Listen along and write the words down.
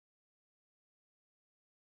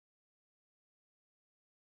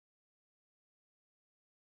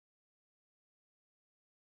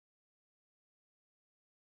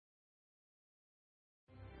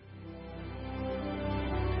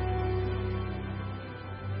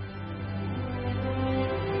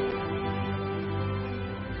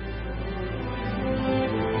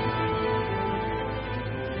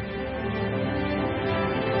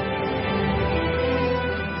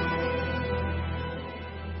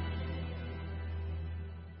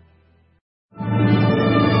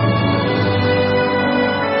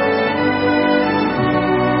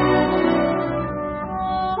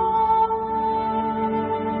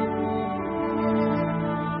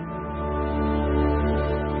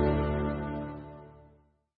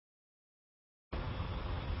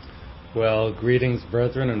Well, greetings,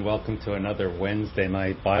 brethren, and welcome to another Wednesday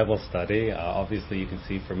night Bible study. Obviously, you can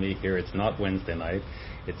see for me here, it's not Wednesday night.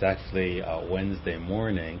 It's actually Wednesday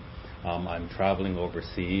morning. I'm traveling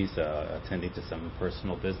overseas, attending to some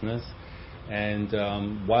personal business.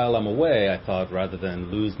 And while I'm away, I thought rather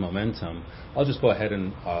than lose momentum, I'll just go ahead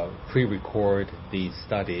and pre-record these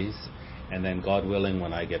studies. And then, God willing,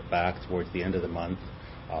 when I get back towards the end of the month,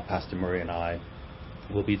 Pastor Murray and I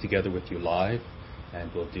will be together with you live. And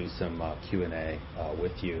we'll do some Q&A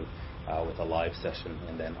with you with a live session.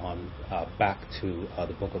 And then on back to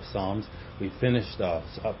the book of Psalms. We finished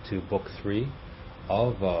up to book 3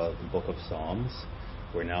 of the book of Psalms.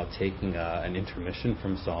 We're now taking an intermission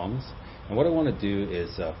from Psalms. And what I want to do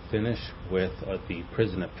is finish with the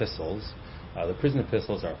prison epistles. The prison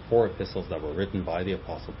epistles are 4 epistles that were written by the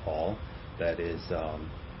Apostle Paul. That is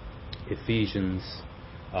Ephesians,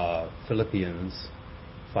 Philippians,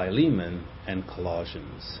 Philemon, and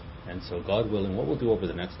Colossians. And so, God willing, what we'll do over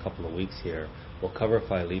the next couple of weeks here, we'll cover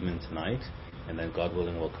Philemon tonight, and then, God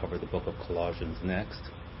willing, we'll cover the book of Colossians next.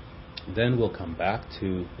 Then we'll come back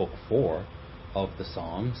to book 4 of the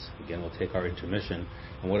Psalms. Again, we'll take our intermission.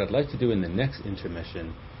 And what I'd like to do in the next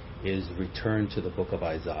intermission is return to the book of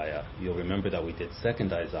Isaiah. You'll remember that we did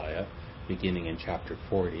 2nd Isaiah, beginning in chapter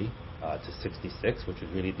 40 to 66, which is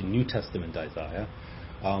really the New Testament Isaiah.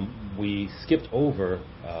 We skipped over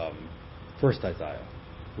 1st Isaiah,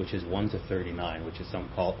 which is 1 to 39, which is some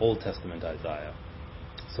call Old Testament Isaiah.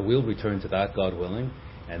 So we'll return to that, God willing,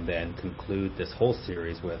 and then conclude this whole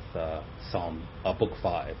series with book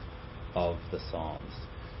 5 of the Psalms.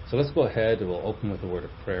 So let's go ahead. We'll open with a word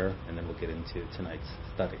of prayer, and then we'll get into tonight's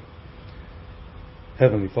study.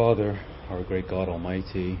 Heavenly Father, our great God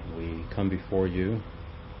Almighty, we come before you.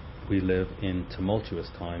 We live in tumultuous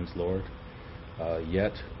times, Lord.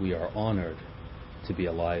 Yet we are honored to be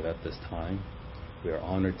alive at this time. We are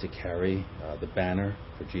honored to carry the banner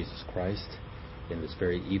for Jesus Christ in this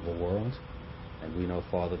very evil world. And we know,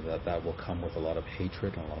 Father, that will come with a lot of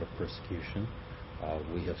hatred and a lot of persecution.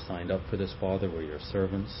 We have signed up for this, Father. We're your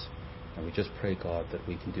servants. And we just pray, God, that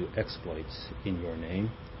we can do exploits in your name,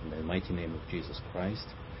 in the mighty name of Jesus Christ,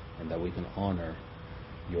 and that we can honor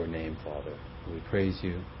your name, Father. We praise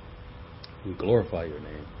you. We glorify your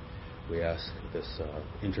name. We ask this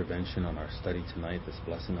intervention on our study tonight, this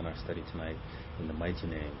blessing on our study tonight, in the mighty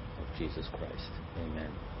name of Jesus Christ.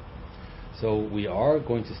 Amen. So we are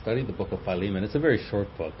going to study the book of Philemon. It's a very short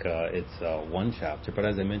book. It's 1 chapter, but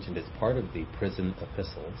as I mentioned, it's part of the prison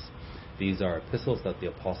epistles. These are epistles that the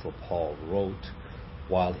Apostle Paul wrote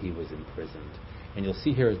while he was imprisoned. And you'll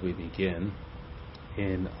see here as we begin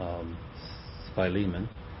in Philemon,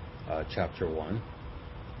 chapter 1,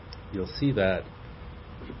 you'll see that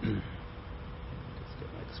just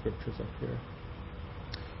get my scriptures up here.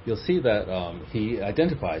 You'll see that he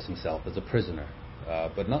identifies himself as a prisoner,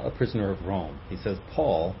 but not a prisoner of Rome. He says,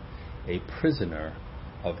 Paul, a prisoner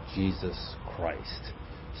of Jesus Christ.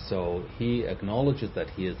 So he acknowledges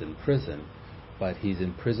that he is in prison, but he's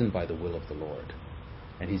in prison by the will of the Lord.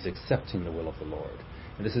 And he's accepting the will of the Lord.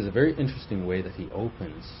 And this is a very interesting way that he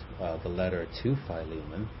opens the letter to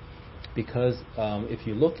Philemon. Because if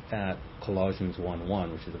you look at Colossians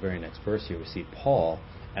 1:1, which is the very next verse here, we see Paul,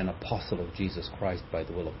 an apostle of Jesus Christ by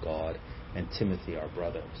the will of God, and Timothy, our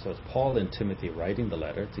brother. So it's Paul and Timothy writing the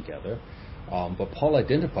letter together. But Paul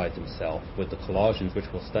identifies himself with the Colossians, which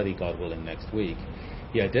we'll study, God willing, next week.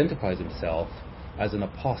 He identifies himself as an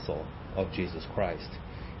apostle of Jesus Christ.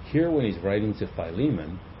 Here, when he's writing to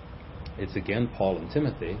Philemon, it's again Paul and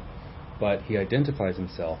Timothy, but he identifies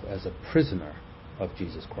himself as a prisoner of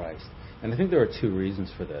Jesus Christ. And I think there are 2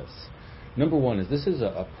 reasons for this. Number one is this is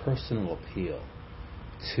a personal appeal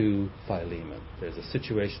to Philemon. There's a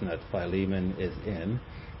situation that Philemon is in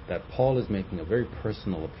that Paul is making a very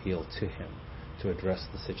personal appeal to him to address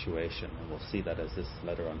the situation. And we'll see that as this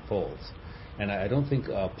letter unfolds. And I don't think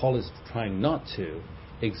Paul is trying not to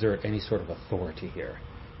exert any sort of authority here.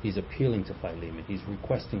 He's appealing to Philemon. He's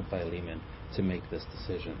requesting Philemon to make this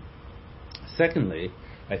decision. Secondly,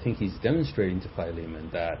 I think he's demonstrating to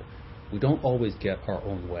Philemon that we don't always get our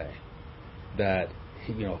own way. That,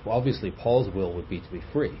 obviously Paul's will would be to be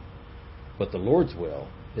free, but the Lord's will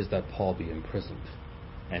is that Paul be imprisoned.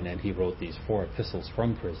 And then he wrote these 4 epistles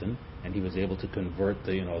from prison, and he was able to convert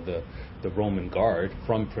the Roman guard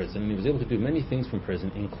from prison. And he was able to do many things from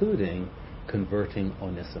prison, including converting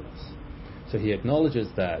Onesimus. So he acknowledges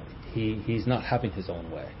that he's not having his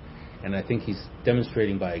own way. And I think he's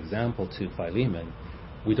demonstrating by example to Philemon,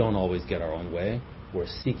 we don't always get our own way. We're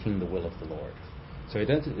seeking the will of the Lord. So he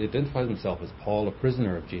identifies himself as Paul, a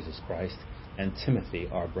prisoner of Jesus Christ, and Timothy,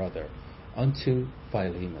 our brother, unto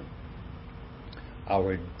Philemon.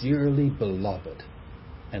 our dearly beloved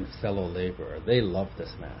and fellow laborer. They love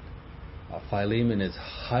this man. Philemon is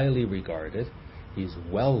highly regarded, he's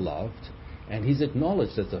well loved, and he's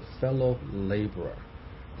acknowledged as a fellow laborer.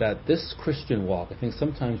 That this Christian walk, I think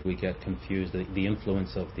sometimes we get confused, the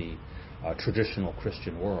influence of the traditional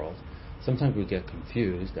Christian world. Sometimes we get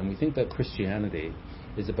confused, and we think that Christianity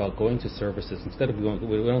is about going to services. Instead of we don't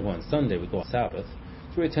go on Sunday, we go on Sabbath.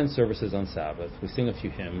 So we attend services on Sabbath, we sing a few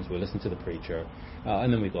hymns, we listen to the preacher,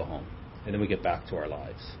 and then we go home. And then we get back to our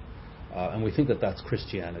lives. And we think that that's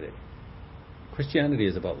Christianity. Christianity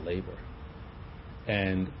is about labor.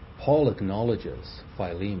 And Paul acknowledges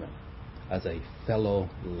Philemon as a fellow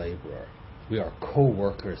laborer. We are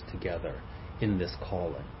co-workers together in this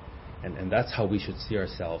calling. And that's how we should see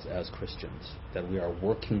ourselves as Christians, that we are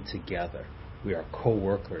working together. We are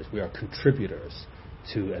co-workers. We are contributors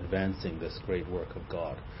to advancing this great work of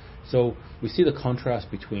God. So we see the contrast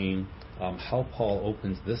between how Paul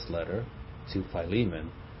opens this letter to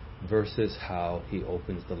Philemon versus how he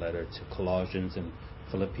opens the letter to Colossians and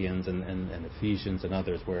Philippians and Ephesians and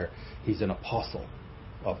others, where he's an apostle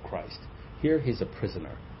of Christ. Here he's a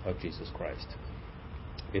prisoner of Jesus Christ.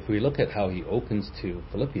 If we look at how he opens to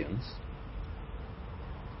Philippians,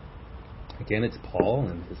 again it's Paul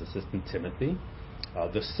and his assistant Timothy,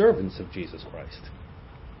 the servants of Jesus Christ,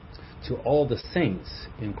 to all the saints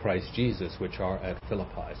in Christ Jesus which are at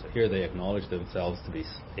Philippi. So here they acknowledge themselves to be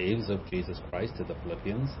slaves of Jesus Christ to the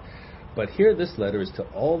Philippians. But here this letter is to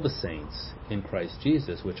all the saints in Christ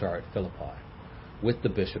Jesus which are at Philippi, with the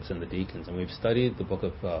bishops and the deacons. And we've studied the book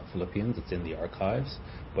of Philippians. It's in the archives.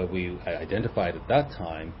 But we identified at that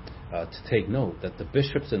time to take note that the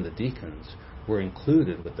bishops and the deacons were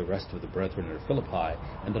included with the rest of the brethren at Philippi,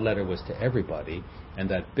 and the letter was to everybody, and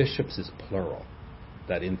that bishops is plural.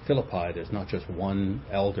 That in Philippi there's not just one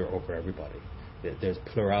elder over everybody. There's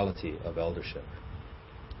plurality of eldership.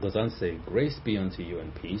 It goes on to say, grace be unto you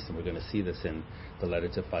and peace, and we're going to see this in the letter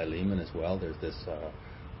to Philemon as well. There's this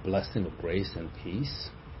blessing of grace and peace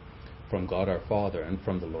from God our Father and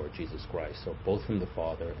from the Lord Jesus Christ. So both from the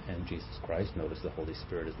Father and Jesus Christ. Notice the Holy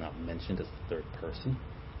Spirit is not mentioned as the third person.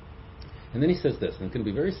 And then he says this, and it's going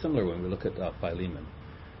to be very similar when we look at Philemon.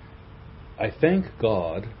 I thank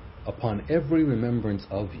God upon every remembrance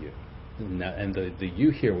of you. And the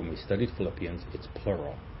you here, when we studied Philippians, it's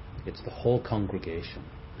plural. It's the whole congregation.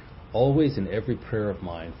 Always in every prayer of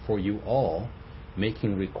mine for you all,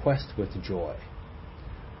 making request with joy.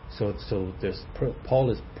 So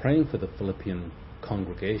Paul is praying for the Philippian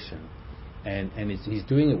congregation, and he's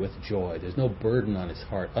doing it with joy. There's no burden on his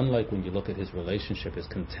heart, unlike when you look at his relationship, his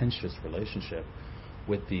contentious relationship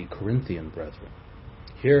with the Corinthian brethren.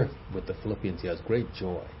 Here, with the Philippians, he has great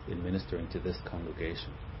joy in ministering to this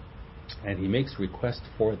congregation. And he makes request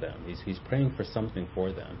for them. He's praying for something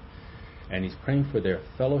for them. And he's praying for their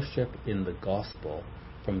fellowship in the gospel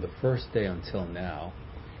from the first day until now.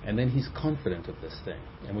 And then he's confident of this thing.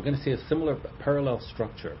 And we're going to see a similar parallel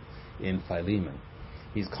structure in Philemon.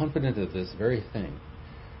 He's confident of this very thing,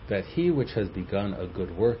 that he which has begun a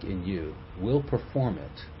good work in you will perform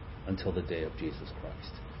it until the day of Jesus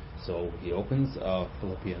Christ. So he opens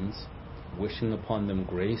Philippians, wishing upon them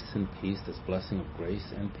grace and peace, this blessing of grace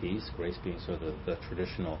and peace, grace being sort of the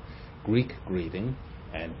traditional Greek greeting,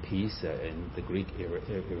 and peace in the Greek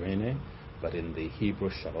irene, but in the Hebrew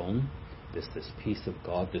shalom, this peace of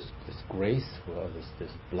God, this grace,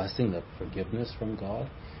 this blessing of forgiveness from God,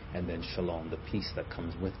 and then shalom, the peace that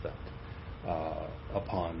comes with that,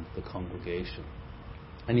 upon the congregation.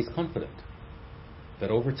 And he's confident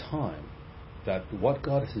that over time, that what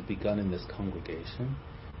God has begun in this congregation,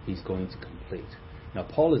 he's going to complete. Now,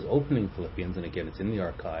 Paul is opening Philippians, and again, it's in the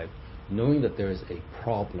archive, knowing that there is a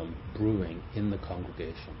problem brewing in the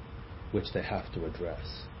congregation, which they have to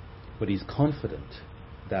address. But he's confident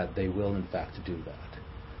that they will, in fact, do that.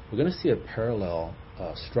 We're going to see a parallel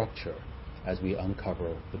structure as we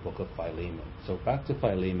uncover the book of Philemon. So back to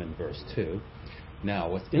Philemon, verse 2. Now,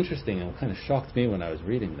 what's interesting, and what kind of shocked me when I was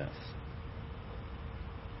reading this,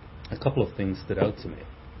 a couple of things stood out to me.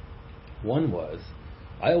 One was,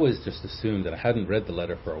 I always just assumed that I hadn't read the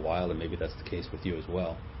letter for a while, and maybe that's the case with you as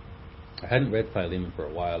well. I hadn't read Philemon for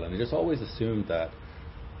a while, and I just always assumed that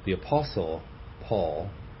the apostle Paul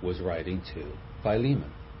was writing to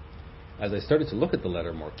Philemon. As I started to look at the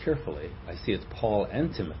letter more carefully, I see it's Paul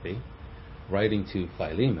and Timothy writing to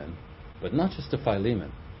Philemon, but not just to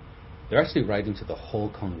Philemon. They're actually writing to the whole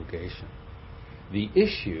congregation. The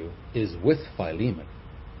issue is with Philemon.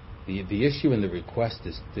 The issue and the request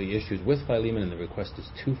is, the issue is with Philemon, and the request is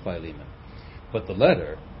to Philemon. But the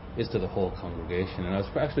letter is to the whole congregation. And I was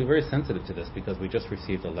actually very sensitive to this because we just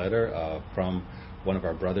received a letter from one of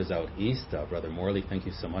our brothers out east, Brother Morley. Thank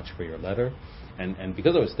you so much for your letter. And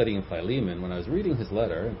because I was studying Philemon, when I was reading his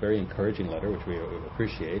letter, a very encouraging letter, which we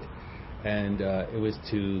appreciate, and it was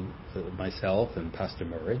to myself and Pastor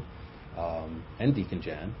Murray and Deacon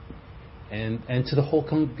Jan, and to the whole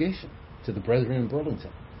congregation, to the brethren in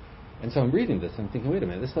Burlington. And so I'm reading this and I'm thinking, wait a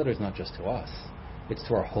minute, this letter is not just to us, it's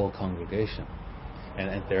to our whole congregation.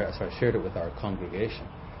 And there, so I shared it with our congregation.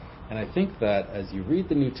 And I think that as you read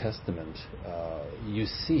the New Testament, you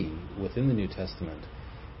see within the New Testament,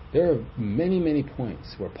 there are many, many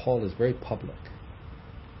points where Paul is very public.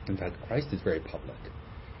 In fact, Christ is very public.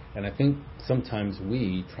 And I think sometimes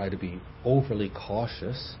we try to be overly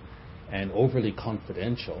cautious and overly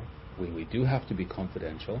confidential. We do have to be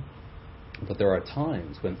confidential, but there are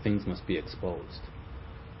times when things must be exposed.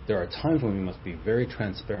 There are times when we must be very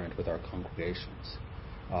transparent with our congregations,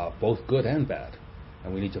 both good and bad.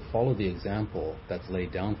 And we need to follow the example that's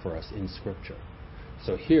laid down for us in Scripture.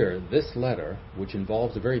 So here, this letter, which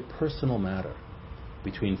involves a very personal matter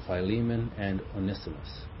between Philemon and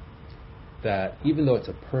Onesimus, that even though it's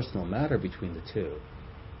a personal matter between the two,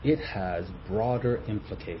 it has broader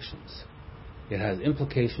implications. It has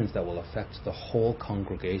implications that will affect the whole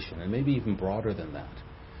congregation, and maybe even broader than that.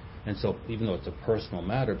 And so, even though it's a personal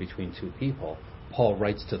matter between two people, Paul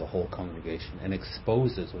writes to the whole congregation and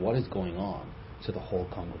exposes what is going on to the whole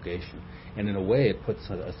congregation. And in a way, it puts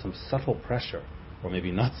some subtle pressure, or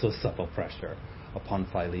maybe not so subtle pressure, upon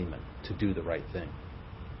Philemon to do the right thing.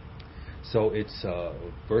 So it's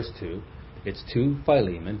verse 2, it's to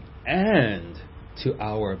Philemon and to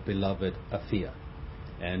our beloved Apphia.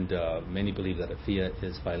 And many believe that Apphia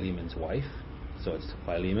is Philemon's wife. So it's to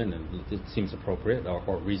Philemon, and it seems appropriate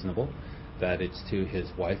or reasonable that it's to his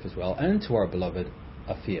wife as well, and to our beloved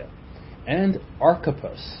Apphia. And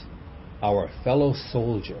Archippus, our fellow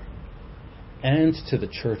soldier, and to the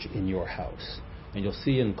church in your house. And you'll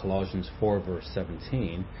see in Colossians 4 verse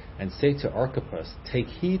 17, and say to Archippus, take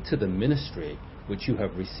heed to the ministry which you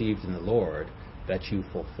have received in the Lord, that you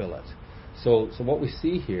fulfill it. So what we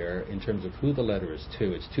see here in terms of who the letter is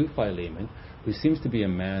to, it's to Philemon, who seems to be a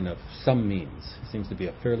man of some means. He seems to be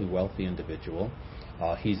a fairly wealthy individual.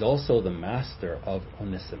 He's also the master of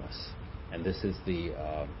Onesimus. And this is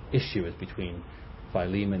the issue is between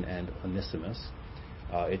Philemon and Onesimus.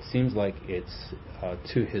 It seems like it's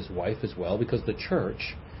to his wife as well, because the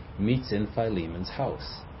church meets in Philemon's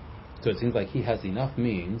house. So it seems like he has enough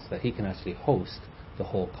means that he can actually host the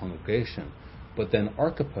whole congregation. But then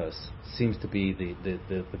Archippus seems to be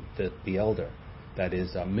the elder that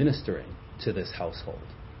is ministering to this household.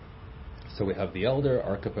 So we have the elder,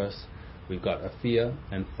 Archippus, we've got Apphia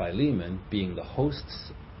and Philemon being the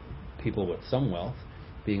hosts, people with some wealth,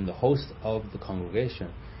 being the host of the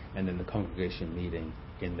congregation, and then the congregation meeting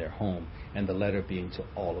in their home, and the letter being to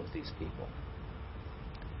all of these people.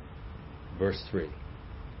 Verse 3.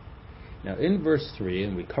 Now in verse 3,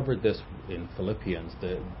 and we covered this in Philippians,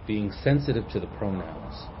 the being sensitive to the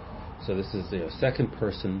pronouns. So this is the second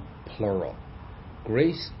person plural.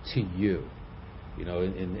 Grace to you. You know,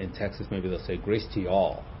 in Texas maybe they'll say grace to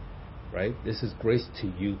y'all, right? This is grace to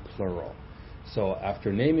you plural. So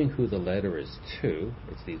after naming who the letter is to,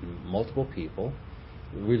 it's these multiple people,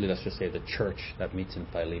 really let's just say the church that meets in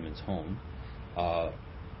Philemon's home,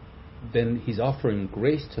 then he's offering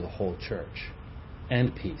grace to the whole church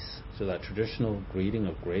and peace. So that traditional greeting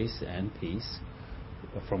of grace and peace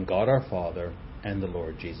from God our Father and the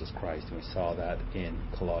Lord Jesus Christ. And we saw that in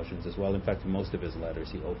Colossians as well. In fact, in most of his letters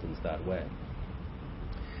he opens that way.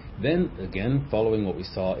 Then again, following what we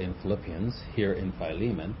saw in Philippians, here in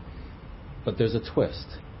Philemon, but there's a twist.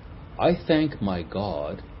 I thank my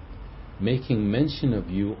God, making mention of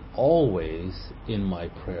you always in my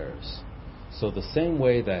prayers. So the same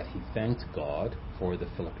way that he thanked God for the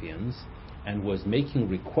Philippians and was making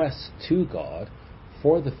requests to God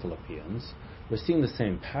for the Philippians, we're seeing the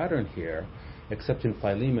same pattern here, except in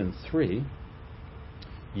Philemon 3,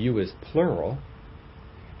 you is plural,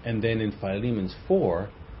 and then in Philemon 4,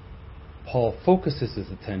 Paul focuses his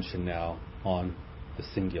attention now on the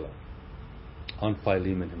singular, on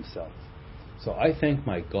Philemon himself. So I thank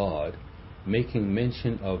my God, making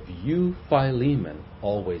mention of you, Philemon,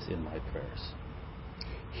 always in my prayers.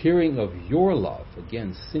 Hearing of your love,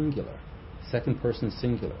 again singular, second person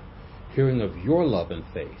singular, hearing of your love and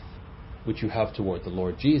faith, which you have toward the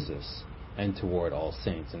Lord Jesus and toward all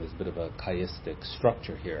saints. And there's a bit of a chiastic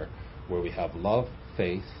structure here, where we have love,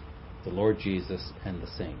 faith, the Lord Jesus, and the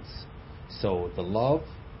saints. So the love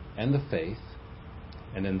and the faith,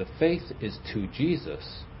 and then the faith is to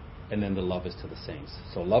Jesus, and then the love is to the saints.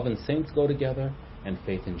 So love and saints go together, and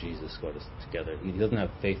faith in Jesus go together. He doesn't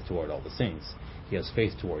have faith toward all the saints. He has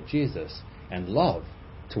faith toward Jesus and love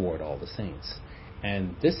toward all the saints.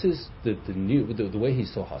 And this is the way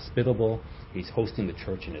he's so hospitable. He's hosting the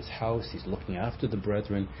church in his house. He's looking after the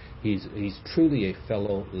brethren. He's truly a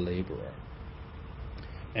fellow laborer.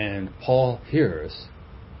 And Paul hears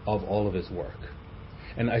of all of his work.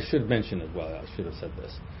 And I should mention as well, I should have said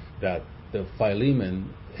this, that the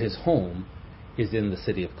Philemon, his home is in the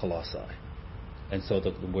city of Colossae. And so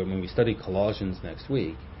when we study Colossians next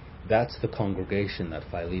week, that's the congregation that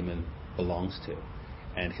Philemon belongs to.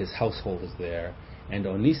 And his household is there. And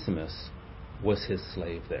Onesimus was his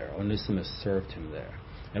slave there. Onesimus served him there.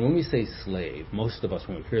 And when we say slave, most of us,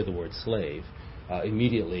 when we hear the word slave,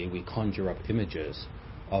 immediately we conjure up images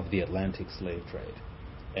of the Atlantic slave trade.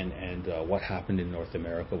 And what happened in North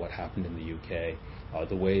America, what happened in the UK,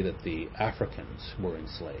 the way that the Africans were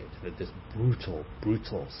enslaved, that this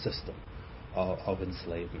brutal system of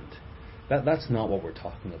enslavement. That's not what we're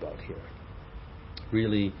talking about here.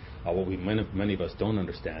 Really, what many of us don't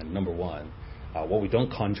understand, number one, what we don't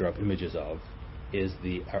conjure up images of is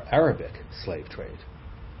the Arabic slave trade,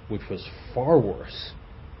 which was far worse.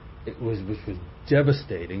 Which was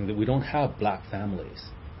devastating, that we don't have black families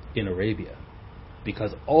in Arabia,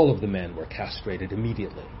 because all of the men were castrated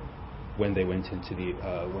immediately when they went into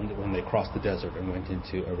when they crossed the desert and went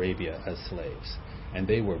into Arabia as slaves, and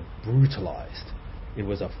they were brutalized. It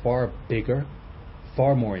was a far bigger,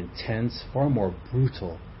 far more intense, far more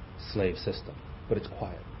brutal slave system. But it's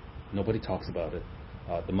quiet. Nobody talks about it.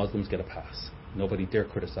 The Muslims get a pass. Nobody dare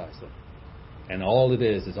criticize them. And all it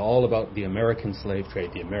is all about the American slave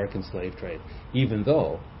trade, even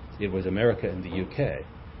though it was America and the UK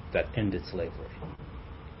that ended slavery.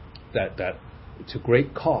 That to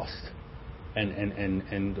great cost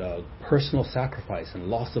and personal sacrifice and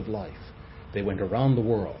loss of life, they went around the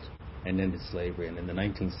world and ended slavery, and in the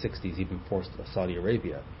 1960s even forced Saudi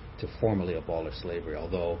Arabia to formally abolish slavery,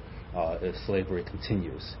 although slavery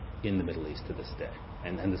continues in the Middle East to this day.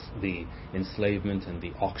 And the enslavement and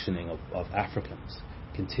the auctioning of Africans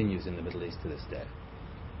continues in the Middle East to this day.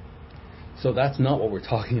 So that's not what we're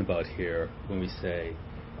talking about here when we say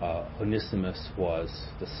Onesimus was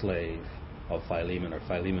the slave of Philemon, or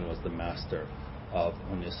Philemon was the master of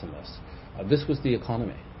Onesimus. This was the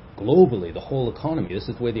economy. Globally, the whole economy, this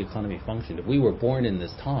is the way the economy functioned. If we were born in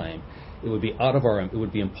this time, it would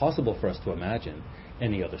be impossible for us to imagine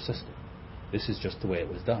any other system. This is just the way it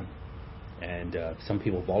was done. And some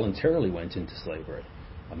people voluntarily went into slavery.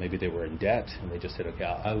 Maybe they were in debt, and they just said, okay,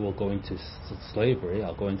 I will go into slavery,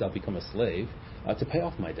 I'll become a slave to pay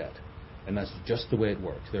off my debt. And that's just the way it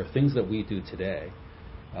works. There are things that we do today.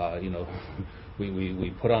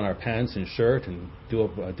 We put on our pants and shirt and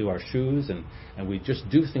do our shoes, and we just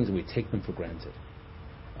do things and we take them for granted.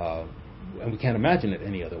 And we can't imagine it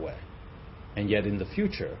any other way. And yet in the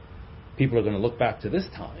future, people are going to look back to this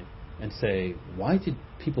time and say, why did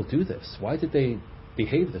people do this? Why did they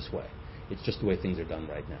behave this way? It's just the way things are done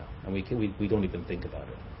right now. And we don't even think about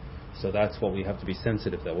it. So that's what we have to be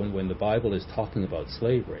sensitive to. When the Bible is talking about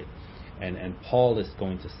slavery, and Paul is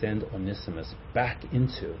going to send Onesimus back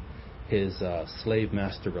into his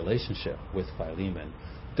slave-master relationship with Philemon,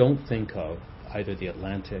 don't think of either the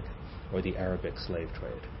Atlantic or the Arabic slave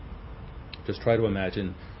trade. Just try to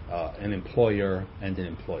imagine an employer and an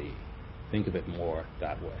employee. Think of it more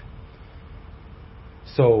that way.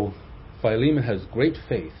 So Philemon has great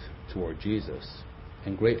faith toward Jesus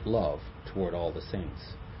and great love toward all the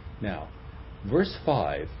saints. Now, verse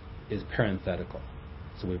 5 is parenthetical.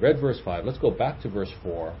 So we read verse 5. Let's go back to verse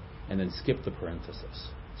 4 and then skip the parenthesis.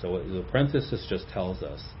 So the parenthesis just tells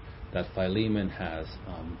us that Philemon has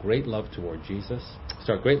great love toward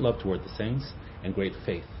great love toward the saints, and great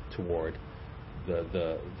faith toward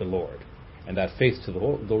the Lord. And that faith to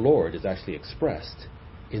the Lord is actually expressed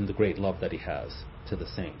in the great love that he has to the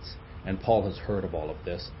saints. And Paul has heard of all of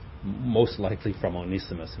this, most likely from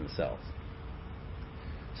Onesimus himself.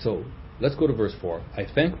 So let's go to verse 4. I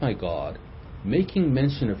thank my God, making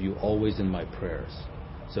mention of you always in my prayers.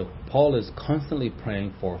 So Paul is constantly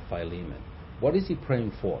praying for Philemon. What is he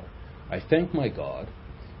praying for? I thank my God,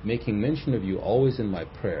 making mention of you always in my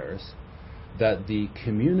prayers, that the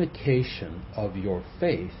communication of your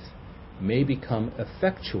faith may become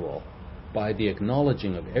effectual by the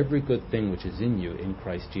acknowledging of every good thing which is in you in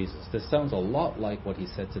Christ Jesus. This sounds a lot like what he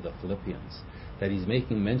said to the Philippians, that he's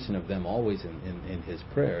making mention of them always in his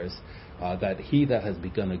prayers, that he that has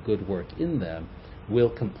begun a good work in them will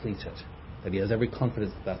complete it, that he has every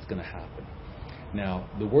confidence that that's going to happen. Now,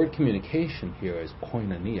 the word communication here is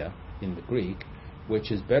koinonia in the Greek, which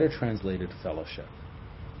is better translated fellowship.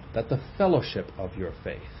 That the fellowship of your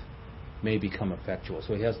faith may become effectual.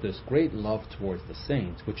 So he has this great love towards the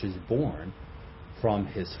saints, which is born from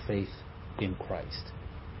his faith in Christ.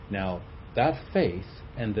 Now, that faith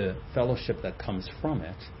and the fellowship that comes from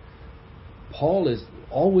it, Paul is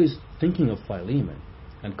always thinking of Philemon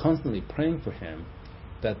and constantly praying for him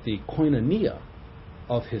that the koinonia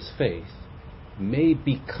of his faith may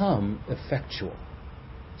become effectual.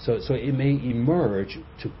 So it may emerge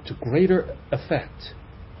to greater effect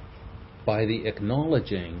by the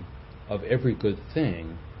acknowledging of every good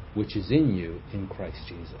thing which is in you in Christ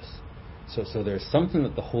Jesus. So there's something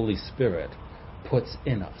that the Holy Spirit puts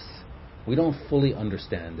in us. We don't fully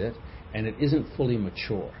understand it, and it isn't fully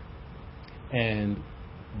mature. And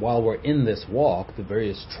while we're in this walk, the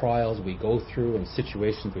various trials we go through and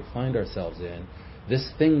situations we find ourselves in,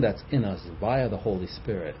 this thing that's in us via the Holy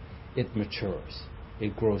Spirit, it matures,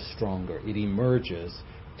 it grows stronger, it emerges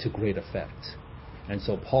to great effect. And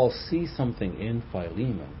so Paul sees something in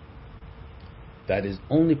Philemon that is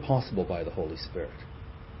only possible by the Holy Spirit.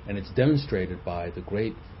 And it's demonstrated by the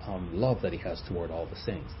great love that he has toward all the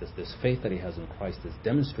saints. This faith that he has in Christ is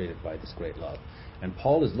demonstrated by this great love. And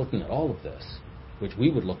Paul is looking at all of this, which we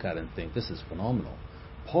would look at and think, this is phenomenal.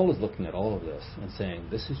 Paul is looking at all of this and saying,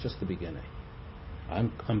 this is just the beginning.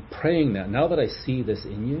 I'm praying that, now that I see this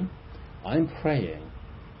in you, I'm praying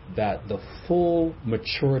that the full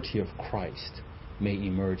maturity of Christ may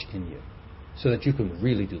emerge in you, so that you can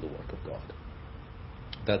really do the work of God.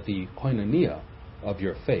 That the koinonia of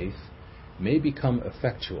your faith may become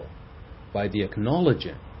effectual by the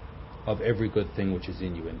acknowledging of every good thing which is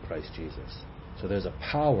in you in Christ Jesus. So there's a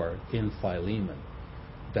power in Philemon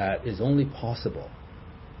that is only possible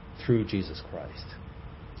through Jesus Christ.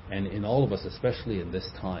 And in all of us, especially in this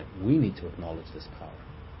time, we need to acknowledge this power.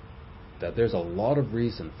 That there's a lot of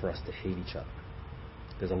reason for us to hate each other.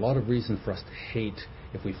 There's a lot of reason for us to hate,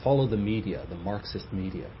 if we follow the media, the Marxist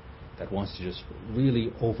media, that wants to just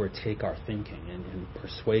really overtake our thinking and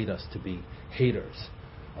persuade us to be haters.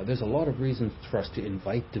 There's a lot of reasons for us to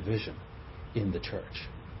invite division in the church.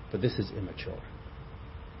 But this is immature.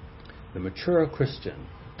 The mature Christian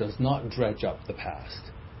does not dredge up the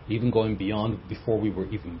past, even going beyond before we were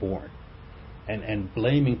even born, and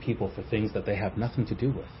blaming people for things that they have nothing to do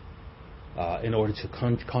with, in order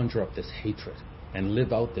to conjure up this hatred and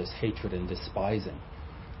live out this hatred and despising.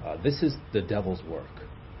 This is the devil's work.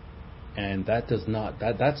 And that's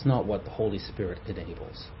not what the Holy Spirit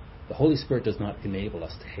enables. The Holy Spirit does not enable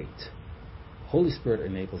us to hate. The Holy Spirit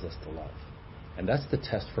enables us to love. And that's the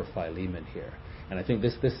test for Philemon here. And I think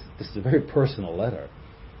this is a very personal letter,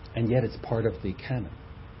 and yet it's part of the canon.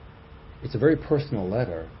 It's a very personal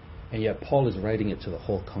letter, and yet Paul is writing it to the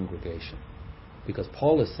whole congregation. Because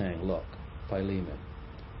Paul is saying, look, Philemon,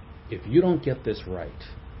 if you don't get this right,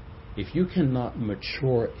 if you cannot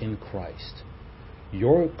mature in Christ,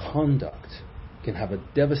 your conduct can have a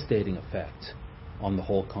devastating effect on the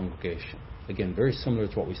whole congregation. Again, very similar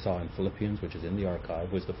to what we saw in Philippians, which is in the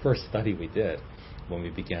archive, was the first study we did when we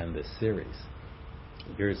began this series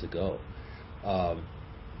years ago.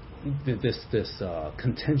 This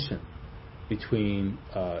contention between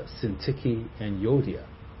Syntyche and Euodia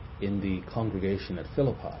in the congregation at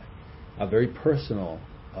Philippi, a very personal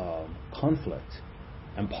conflict,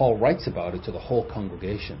 and Paul writes about it to the whole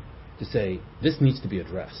congregation to say, this needs to be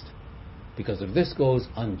addressed. Because if this goes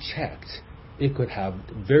unchecked, it could have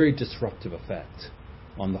very disruptive effect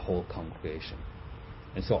on the whole congregation.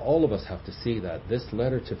 And so all of us have to see that this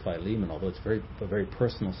letter to Philemon, although it's a very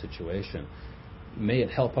personal situation, may it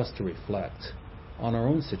help us to reflect on our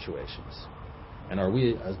own situations. And are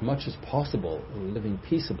we, as much as possible, living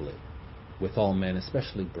peaceably with all men,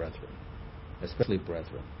 especially brethren? Especially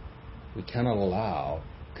brethren. We cannot allow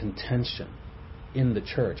contention in the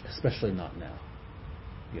church, especially not now.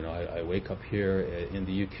 You know, I wake up here in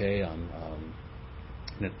the UK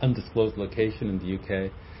in an undisclosed location in the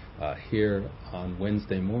UK here on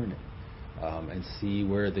Wednesday morning and see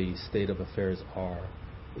where the state of affairs are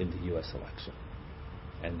in the US election.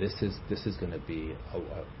 And this is going to be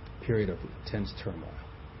a period of intense turmoil.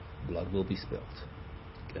 Blood will be spilled.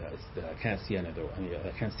 I can't see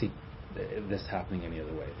I can't see this happening any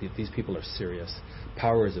other way. These people are serious.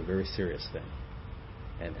 Power is a very serious thing.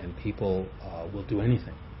 And people will do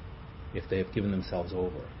anything if they have given themselves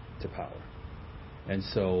over to power. And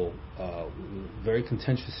so, very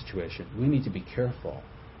contentious situation. We need to be careful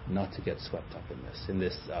not to get swept up in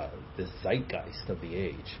this zeitgeist of the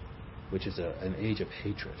age, which is an age of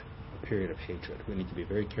hatred, a period of hatred. We need to be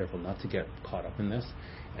very careful not to get caught up in this,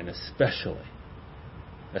 and especially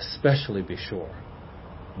be sure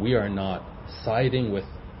we are not siding with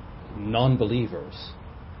non-believers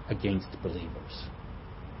against believers.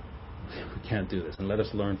 we can't do this. And let us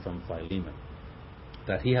learn from Philemon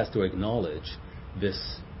that he has to acknowledge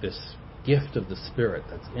this gift of the Spirit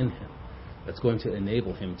that's in him, that's going to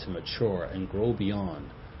enable him to mature and grow beyond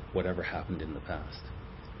whatever happened in the past.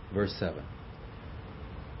 Verse 7.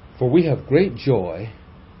 For we have great joy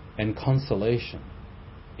and consolation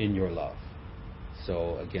in your love.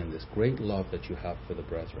 So again, this great love that you have for the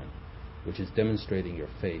brethren, which is demonstrating your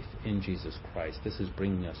faith in Jesus Christ, this is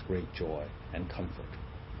bringing us great joy and comfort.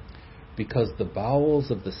 Because the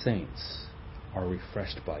bowels of the saints are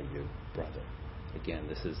refreshed by you, brother. Again,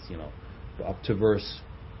 this is, up to verse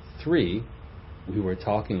 3, we were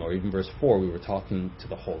talking, or even verse 4, we were talking to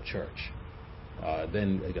the whole church.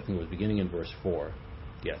 Then, I think it was beginning in verse 4.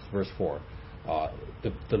 Yes, verse 4.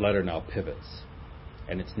 The letter now pivots.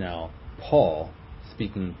 And it's now Paul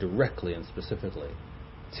speaking directly and specifically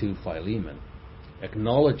to Philemon,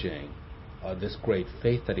 acknowledging this great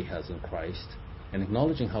faith that he has in Christ, and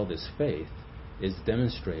acknowledging how this faith is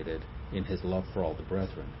demonstrated in his love for all the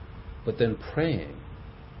brethren. But then praying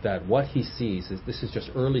that what he sees is this is just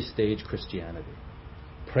early stage Christianity.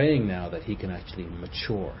 Praying now that he can actually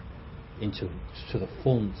mature into the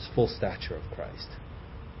full stature of Christ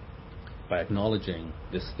by acknowledging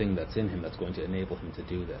this thing that's in him that's going to enable him to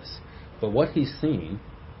do this. But what he's seen,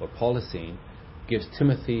 what Paul has seen, gives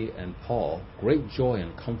Timothy and Paul great joy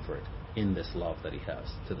and comfort in this love that he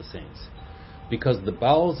has to the saints. Because the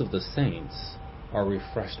bowels of the saints are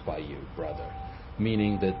refreshed by you, brother.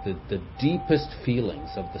 Meaning that the deepest feelings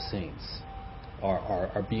of the saints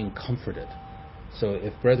are being comforted. So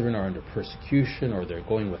if brethren are under persecution, or they're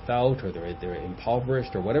going without, or they're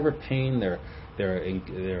impoverished, or whatever pain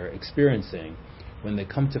they're experiencing, when they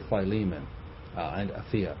come to Philemon and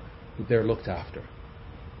Aphia, they're looked after.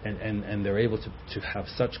 And they're able to have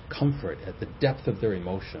such comfort at the depth of their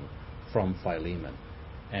emotion from Philemon.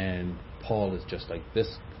 And Paul is just like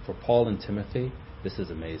this. For Paul and Timothy, this is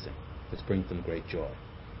amazing. This brings them great joy.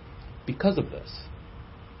 Because of this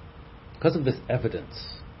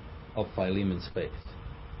evidence of Philemon's faith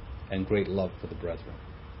and great love for the brethren,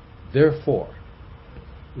 therefore,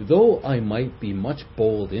 though I might be much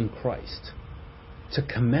bold in Christ to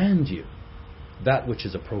command you that which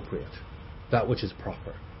is appropriate, that which is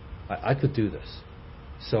proper, I could do this.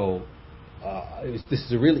 So this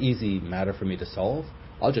is a real easy matter for me to solve.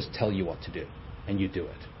 I'll just tell you what to do, and you do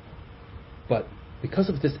it. But because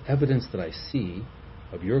of this evidence that I see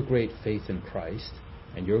of your great faith in Christ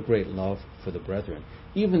and your great love for the brethren,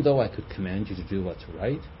 even though I could command you to do what's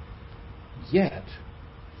right, yet,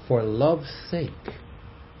 for love's sake,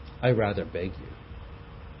 I rather beg you.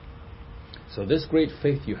 So this great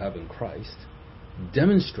faith you have in Christ,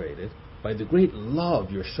 demonstrated by the great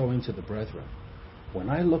love you're showing to the brethren, when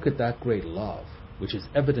I look at that great love, which is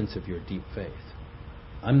evidence of your deep faith,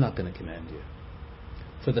 I'm not going to command you.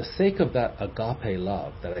 For the sake of that agape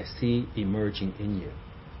love that I see emerging in you,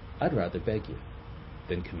 I'd rather beg you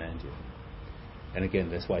than command you. And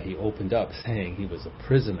again, that's why he opened up saying he was a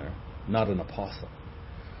prisoner, not an apostle.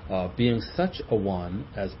 Being such a one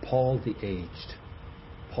as Paul the aged,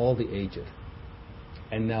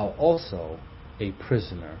 and now also a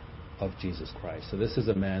prisoner of Jesus Christ. So this is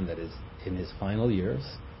a man that is in his final years,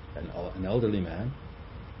 an elderly man,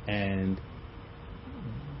 and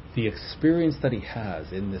the experience that he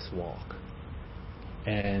has in this walk,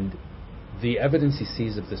 and the evidence he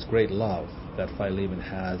sees of this great love that Philemon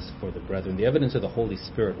has for the brethren, the evidence of the Holy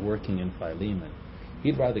Spirit working in Philemon,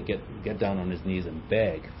 he'd rather get down on his knees and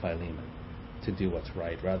beg Philemon to do what's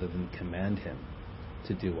right rather than command him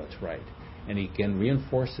to do what's right. And he again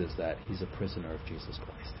reinforces that he's a prisoner of Jesus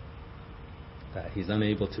Christ, that he's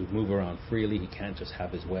unable to move around freely, he can't just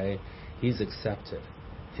have his way. He's accepted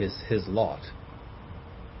his lot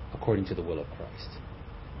according to the will of Christ.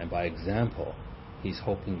 And by example, he's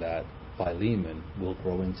hoping that Philemon will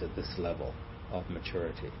grow into this level of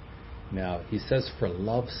maturity. Now, he says for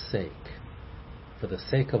love's sake, for the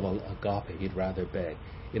sake of agape, he'd rather beg.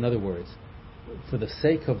 In other words, for the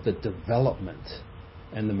sake of the development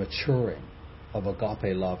and the maturing of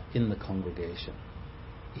agape love in the congregation,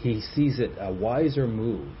 he sees it a wiser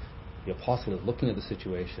move. The apostle is looking at the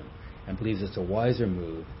situation and believes it's a wiser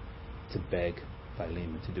move to beg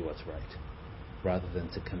Philemon to do what's right, rather than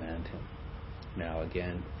to command him. Now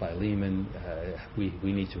again, Philemon, we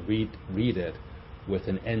need to read it with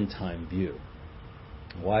an end-time view.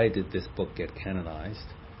 Why did this book get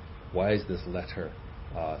canonized? Why is this letter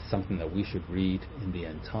something that we should read in the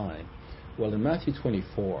end time? Well, in Matthew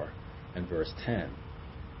 24 and verse 10,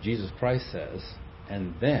 Jesus Christ says,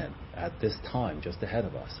 and then, at this time, just ahead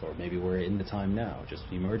of us, or maybe we're in the time now, just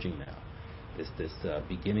emerging now, this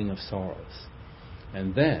beginning of sorrows,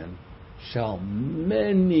 and then shall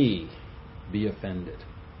many be offended.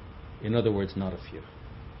 In other words, not a few.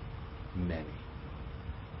 Many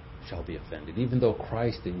shall be offended. Even though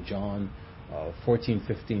Christ in John 14,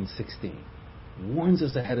 15, 16 warns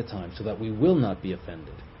us ahead of time so that we will not be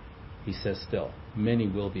offended. He says still, many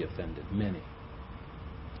will be offended, many.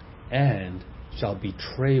 And shall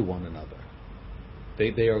betray one another.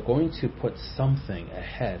 They are going to put something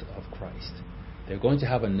ahead of Christ. They're going to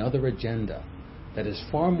have another agenda that is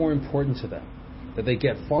far more important to them, that they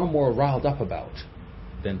get far more riled up about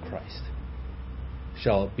than Christ.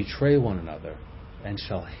 Shall betray one another and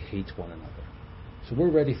shall hate one another. So we're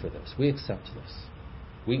ready for this. We accept this.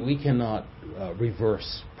 We cannot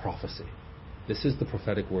reverse prophecy. This is the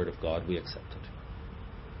prophetic word of God. We accept it.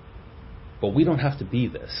 But we don't have to be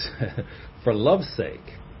this. For love's sake,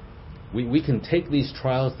 we can take these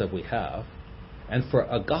trials that we have, and for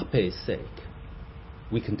agape's sake,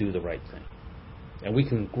 we can do the right thing. And we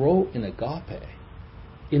can grow in agape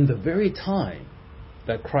in the very time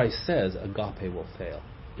that Christ says agape will fail.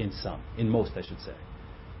 In most, I should say.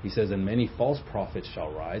 He says, and many false prophets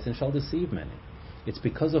shall rise and shall deceive many. It's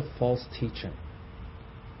because of false teaching.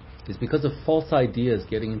 It's because of false ideas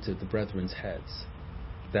getting into the brethren's heads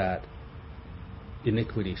that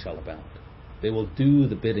iniquity shall abound. They will do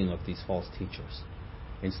the bidding of these false teachers.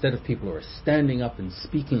 Instead of people who are standing up and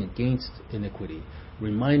speaking against iniquity,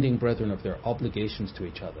 reminding brethren of their obligations to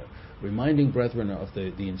each other, reminding brethren of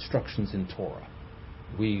the instructions in Torah,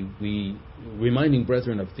 we reminding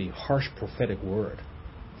brethren of the harsh prophetic word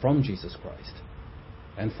from Jesus Christ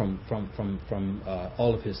and from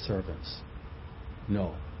all of his servants.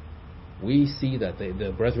 No. We see that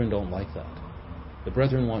the brethren don't like that. The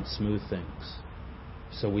brethren want smooth things.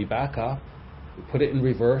 So we back up, we put it in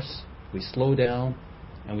reverse, we slow down,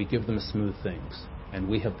 and we give them smooth things. And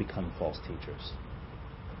we have become false teachers.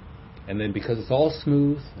 And then because it's all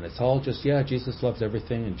smooth, and it's all just, Jesus loves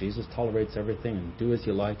everything, and Jesus tolerates everything, and do as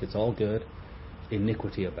you like, it's all good,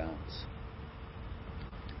 iniquity abounds.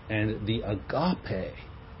 And the agape,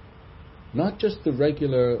 not just the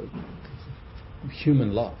regular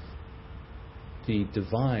human love, the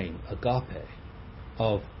divine agape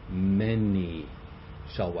of many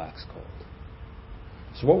shall wax cold.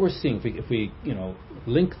 So what we're seeing, if we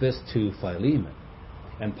link this to Philemon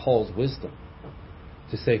and Paul's wisdom,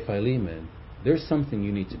 to say, Philemon, there's something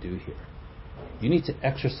you need to do here. You need to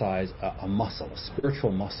exercise a muscle, a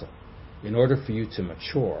spiritual muscle, in order for you to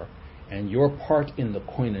mature and your part in the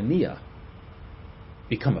koinonia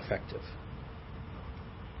become effective.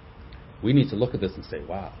 We need to look at this and say,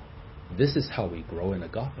 wow, this is how we grow in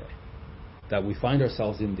agape. That we find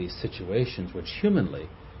ourselves in these situations which humanly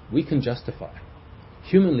we can justify.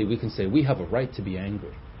 Humanly we can say we have a right to be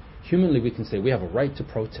angry. Humanly we can say we have a right to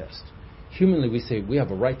protest. Humanly we say we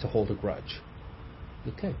have a right to hold a grudge.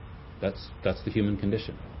 Okay, that's the human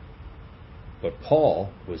condition. But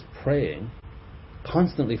Paul was praying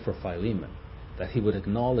constantly for Philemon, that he would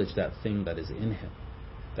acknowledge that thing that is in him,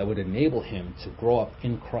 that would enable him to grow up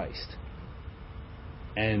in Christ.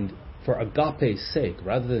 And for agape's sake,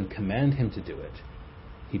 rather than command him to do it,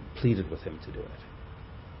 he pleaded with him to do it.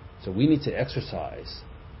 So we need to exercise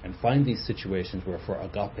and find these situations where for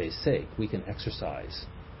agape's sake we can exercise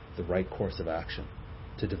the right course of action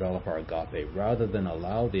to develop our agape, rather than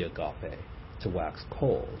allow the agape to wax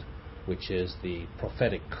cold, which is the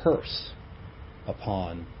prophetic curse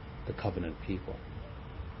upon the covenant people.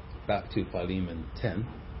 Back to Philemon 10.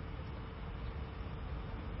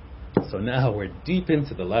 So now we're deep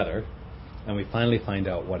into the letter, and we finally find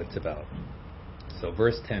out what it's about. So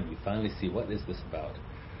verse 10, we finally see, what is this about?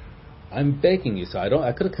 I'm begging you, so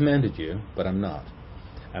I could have commanded you, but I'm not.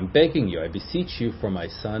 I'm begging you, I beseech you for my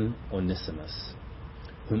son Onesimus,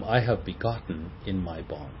 whom I have begotten in my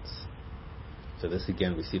bonds. So this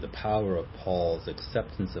again, we see the power of Paul's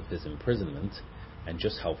acceptance of his imprisonment and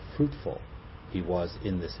just how fruitful he was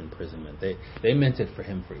in this imprisonment. They meant it for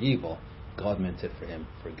him for evil. God meant it for him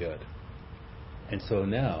for good. And so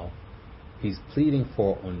now he's pleading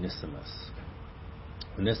for Onesimus.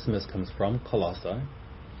 Onesimus comes from Colossae.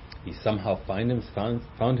 He somehow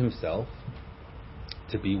found himself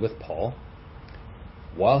to be with Paul.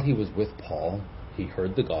 While he was with Paul, he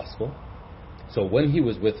heard the gospel. So when he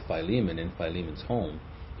was with Philemon in Philemon's home,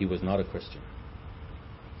 he was not a Christian.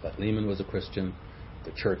 Philemon was a Christian.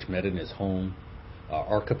 The church met in his home.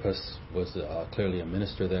 Archippus was clearly a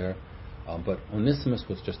minister there. But Onesimus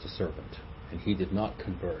was just a servant, and he did not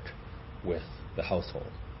convert with the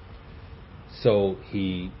household. So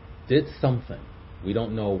he did something. We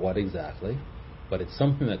don't know what exactly, but it's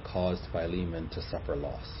something that caused Philemon to suffer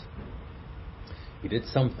loss. He did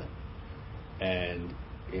something, and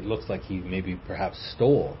it looks like he maybe perhaps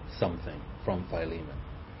stole something from Philemon.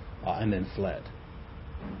 and then fled.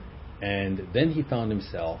 And then he found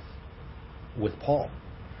himself with Paul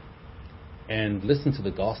and listened to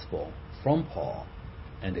the gospel from Paul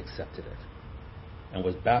and accepted it and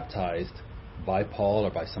was baptized by Paul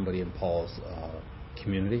or by somebody in Paul's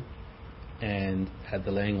community and had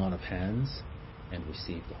the laying on of hands and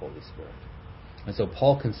received the Holy Spirit. And so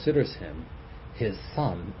Paul considers him his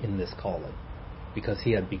son in this calling because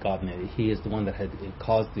he had begotten it. He is the one that had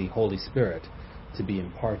caused the Holy Spirit to be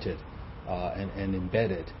imparted and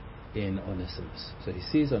embedded in Onesimus. So he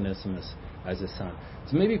sees Onesimus as his son.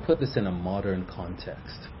 So maybe put this in a modern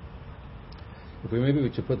context. If we maybe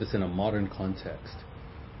to put this in a modern context,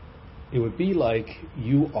 it would be like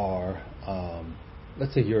you are,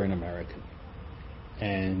 let's say you're an American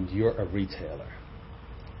and you're a retailer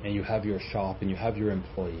and you have your shop and you have your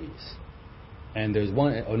employees. And there's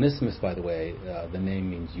one, Onesimus, by the way, the name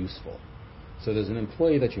means useful. So there's an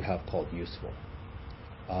employee that you have called useful.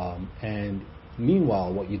 And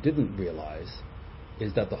meanwhile, what you didn't realize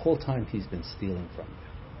is that the whole time he's been stealing from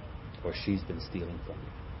you, or she's been stealing from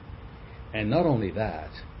you. And not only that,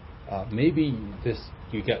 maybe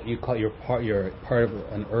you're part of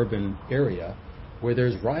an urban area where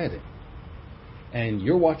there's rioting, and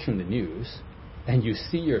you're watching the news, and you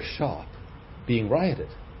see your shop being rioted.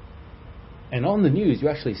 And on the news, you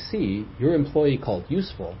actually see your employee called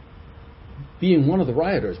Useful being one of the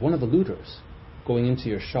rioters, one of the looters, going into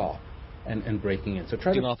your shop and breaking in. So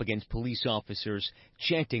try to off against police officers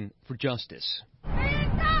chanting for justice.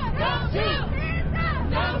 No shoot!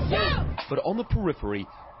 But on the periphery,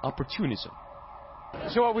 opportunism.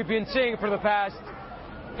 So what we've been seeing for the past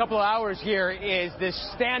couple of hours here is this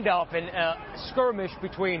standoff and skirmish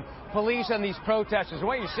between police and these protesters. And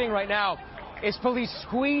what you're seeing right now is police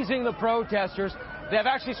squeezing the protesters. They've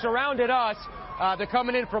actually surrounded us. They're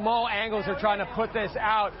coming in from all angles. They're trying to put this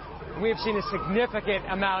out. We have seen a significant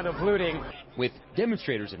amount of looting. With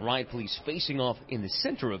demonstrators and riot police facing off in the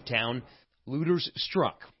center of town, looters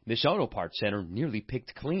struck. This auto parts center nearly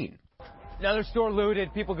picked clean. Another store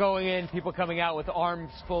looted, people going in, people coming out with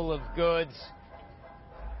arms full of goods,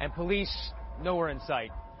 and police nowhere in sight.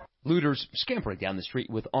 Looters scampering down the street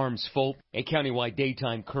with arms full. A countywide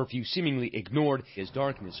daytime curfew seemingly ignored. As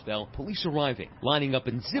darkness fell, police arriving, lining up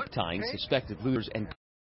and zip tying suspected looters and...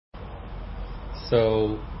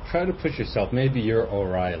 So try to put yourself, maybe you're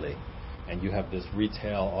O'Reilly, and you have this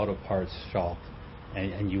retail auto parts shop,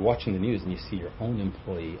 and you're watching the news and you see your own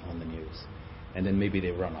employee on the news, and then maybe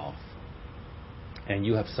they run off, and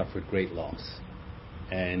you have suffered great loss.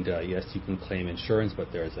 And yes, you can claim insurance,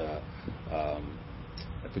 but there's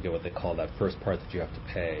I forget what they call that first part that you have to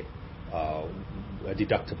pay, a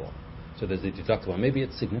deductible. So there's a deductible. Maybe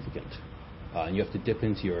it's significant, and you have to dip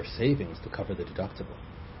into your savings to cover the deductible.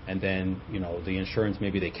 And then, the insurance,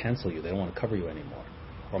 maybe they cancel you. They don't want to cover you anymore.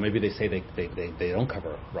 Or maybe they say they don't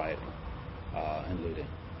cover rioting and looting.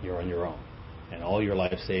 You're on your own. And all your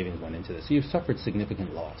life savings went into this. So you've suffered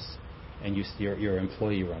significant loss. And your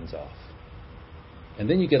employee runs off. And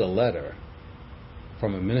then you get a letter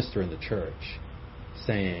from a minister in the church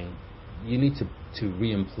saying, you need to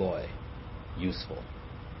re-employ Useful.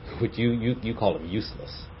 Which you call him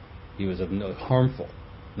useless. He was harmful.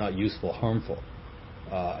 Not useful, harmful.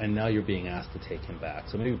 And now you're being asked to take him back.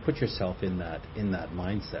 So maybe put yourself in that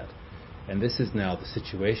mindset. And this is now the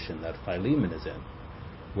situation that Philemon is in,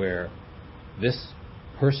 where this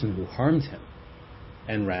person who harmed him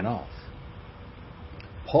and ran off,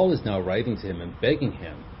 Paul is now writing to him and begging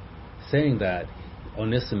him, saying that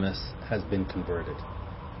Onesimus has been converted.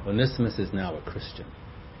 Onesimus is now a Christian.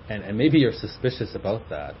 And maybe you're suspicious about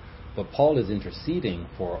that, but Paul is interceding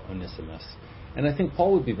for Onesimus. And I think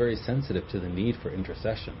Paul would be very sensitive to the need for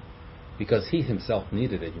intercession, because he himself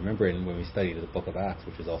needed it. You remember when we studied the book of Acts,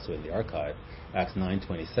 which is also in the archive, Acts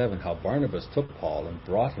 9:27, how Barnabas took Paul and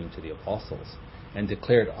brought him to the apostles and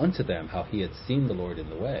declared unto them how he had seen the Lord in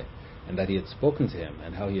the way, and that he had spoken to him,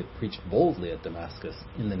 and how he had preached boldly at Damascus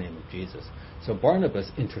in the name of Jesus. So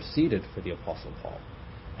Barnabas interceded for the apostle Paul.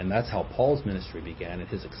 And that's how Paul's ministry began, and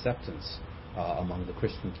his acceptance among the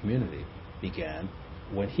Christian community began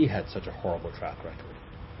when he had such a horrible track record.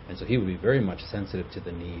 And so he would be very much sensitive to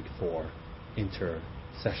the need for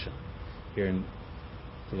intercession. Here in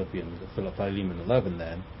Philemon 11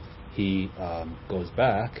 then, he goes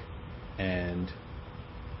back and,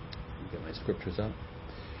 let me get my scriptures up.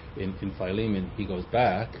 In Philemon, he goes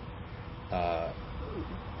back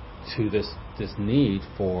to this need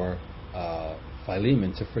for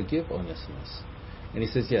Philemon to forgive Onesimus. And he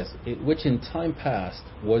says, yes, which in time past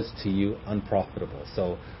was to you unprofitable.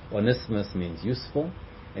 So Onesimus means useful.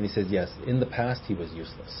 And he says, yes, in the past he was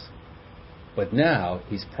useless. But now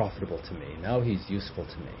he's profitable to me. Now he's useful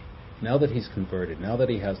to me. now that he's converted, now that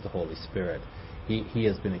he has the Holy Spirit, he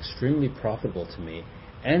has been extremely profitable to me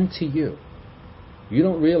and to you. You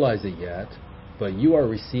don't realize it yet, but you are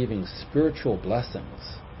receiving spiritual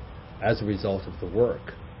blessings as a result of the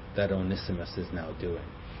work that Onesimus is now doing.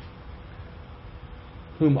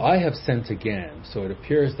 Whom I have sent again. So it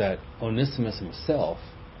appears that Onesimus himself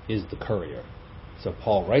is the courier. So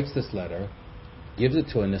Paul writes this letter, gives it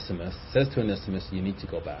to Onesimus, says to Onesimus, you need to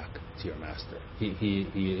go back to your master. He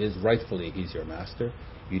is rightfully, he's your master.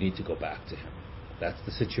 You need to go back to him. That's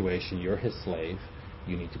the situation. You're his slave.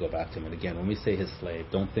 You need to go back to him. And again, when we say his slave,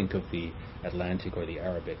 don't think of the Atlantic or the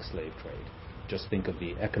Arabic slave trade. Just think of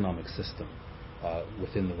the economic system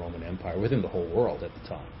within the Roman Empire, within the whole world at the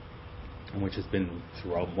time, and which has been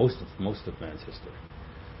throughout most of man's history.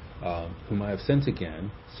 Whom I have sent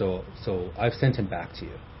again, so I've sent him back to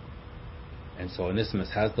you. And so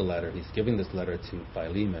Onesimus has the letter. He's giving this letter to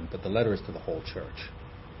Philemon, but the letter is to the whole church.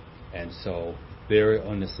 And so there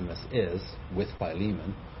Onesimus is with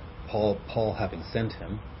Philemon, Paul having sent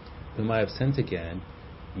him, whom I have sent again.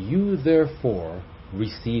 You therefore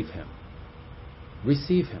receive him.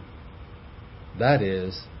 Receive him. That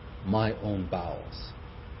is my own bowels.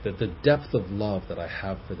 That the depth of love that I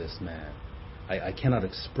have for this man, I cannot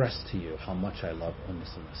express to you how much I love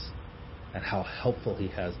Onesimus and how helpful he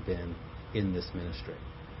has been in this ministry.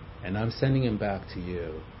 And I'm sending him back to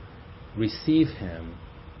you. Receive him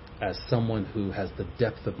as someone who has the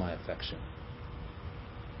depth of my affection,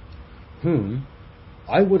 whom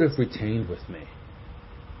I would have retained with me.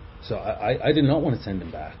 So I did not want to send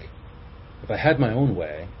him back. If I had my own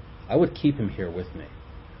way, I would keep him here with me,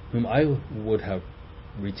 whom I would have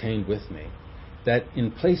retained with me, that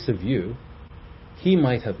in place of you, he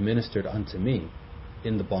might have ministered unto me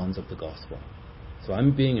in the bonds of the gospel. So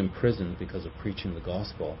I'm being imprisoned because of preaching the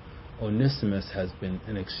gospel. Onesimus has been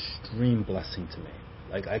an extreme blessing to me.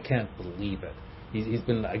 Like, I can't believe it. He's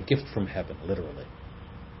been a gift from heaven, literally.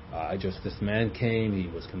 This man came,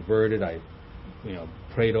 he was converted, I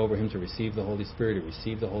prayed over him to receive the Holy Spirit, he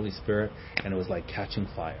received the Holy Spirit, and it was like catching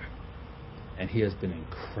fire. And he has been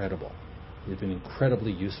incredible. He's been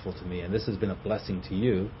incredibly useful to me, and this has been a blessing to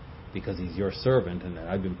you, because he's your servant, and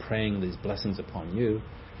I've been praying these blessings upon you,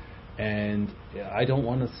 and I don't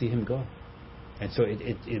want to see him go. And so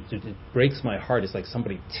it breaks my heart. It's like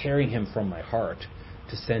somebody tearing him from my heart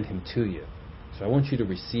to send him to you. So I want you to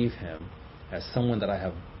receive him as someone that I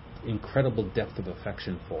have incredible depth of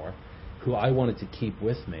affection for, who I wanted to keep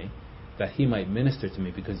with me, that he might minister to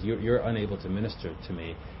me, because you're unable to minister to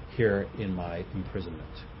me here in my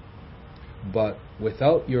imprisonment. But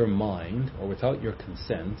without your mind, or without your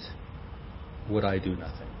consent, would I do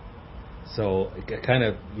nothing. So it kind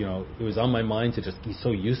of, it was on my mind to just, he's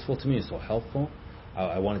so useful to me, he's so helpful.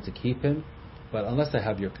 I wanted to keep him, but unless I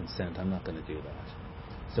have your consent, I'm not going to do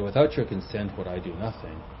that. So without your consent would I do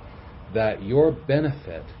nothing, that your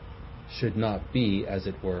benefit should not be, as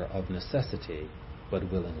it were, of necessity, but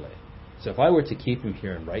willingly. So if I were to keep him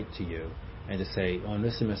here and write to you, and to say,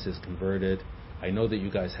 Onesimus is converted, I know that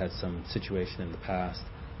you guys had some situation in the past,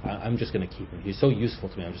 I'm just going to keep him. He's so useful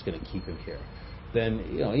to me, I'm just going to keep him here. Then,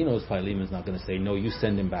 he knows Philemon's not going to say, no, you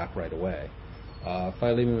send him back right away.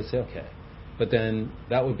 Philemon would say, okay. But then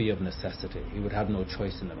that would be of necessity. He would have no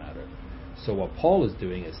choice in the matter. So what Paul is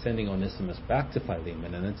doing is sending Onesimus back to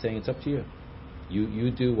Philemon and then saying, it's up to you.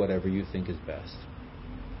 You do whatever you think is best.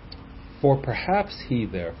 For perhaps he,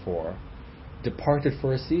 therefore, departed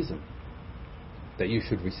for a season, that you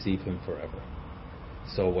should receive him forever.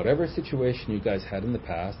 So whatever situation you guys had in the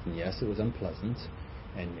past, and yes, it was unpleasant,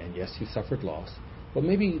 and yes, you suffered loss, but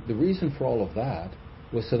maybe the reason for all of that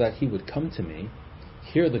was so that he would come to me,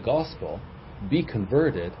 hear the gospel, be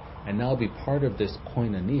converted, and now be part of this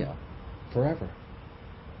koinonia forever.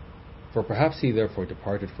 For perhaps he therefore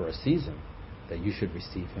departed for a season, that you should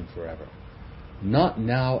receive him forever. Not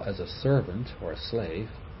now as a servant or a slave,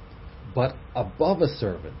 but above a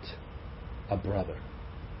servant, a brother.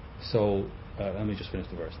 So, let me just finish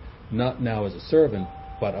the verse. Not now as a servant,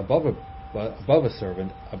 but above a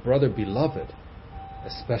servant, a brother beloved,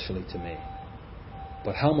 especially to me.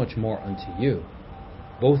 But how much more unto you,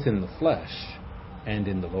 both in the flesh and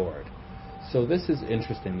in the Lord. So this is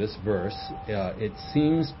interesting, this verse. It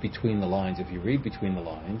seems between the lines, if you read between the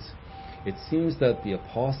lines, it seems that the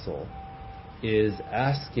apostle is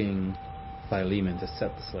asking Philemon to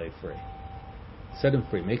set the slave free. Set him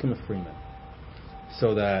free, make him a freeman,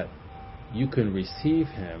 so that you can receive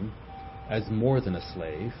him as more than a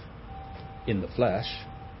slave in the flesh,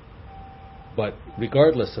 but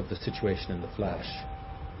regardless of the situation in the flesh,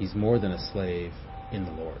 he's more than a slave in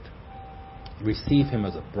the Lord. Receive him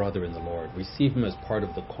as a brother in the Lord. Receive him as part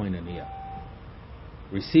of the koinonia.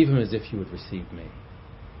 Receive him as if you would receive me.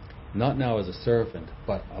 Not now as a servant,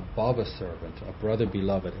 but above a servant, a brother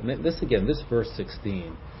beloved. And this verse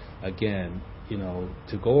 16, again,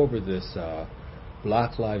 to go over this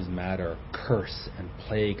Black Lives Matter curse and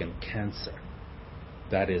plague and cancer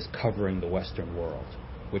that is covering the Western world,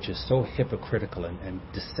 which is so hypocritical and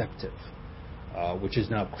deceptive, which is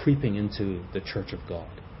now creeping into the Church of God.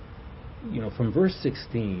 From verse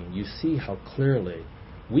 16, you see how clearly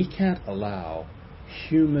we can't allow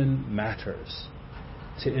human matters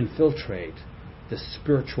to infiltrate the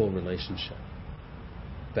spiritual relationship.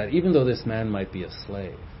 That even though this man might be a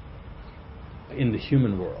slave in the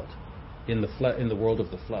human world, in the world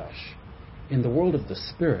of the flesh, in the world of the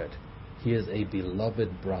spirit, he is a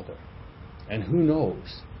beloved brother. And who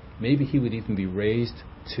knows, maybe he would even be raised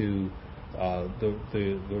to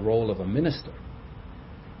the role of a minister.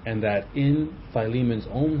 And that in Philemon's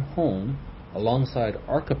own home, alongside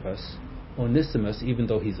Archippus, Onesimus, even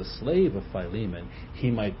though he's a slave of Philemon, he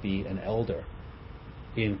might be an elder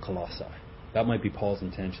in Colossae. That might be Paul's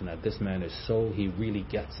intention, that this man he really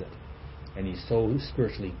gets it. And he's so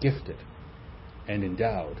spiritually gifted and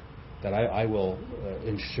endowed that I will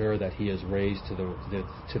ensure that he is raised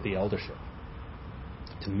to the eldership,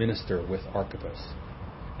 to minister with Archippus.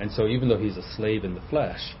 And so even though he's a slave in the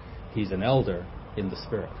flesh, he's an elder in the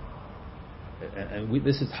spirit. And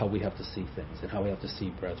this is how we have to see things and how we have to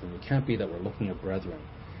see brethren. It can't be that we're looking at brethren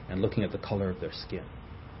and looking at the color of their skin,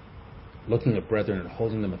 looking at brethren and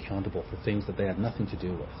holding them accountable for things that they had nothing to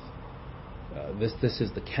do with. This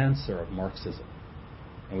is the cancer of Marxism,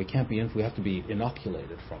 and we have to be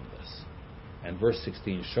inoculated from this. And verse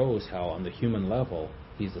 16 shows how on the human level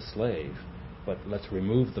he's a slave, but let's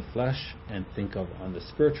remove the flesh and think of on the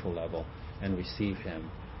spiritual level and receive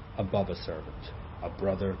him above a servant, a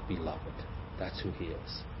brother beloved. That's who he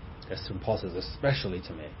is. As Paul says, especially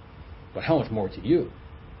to me, but how much more to you,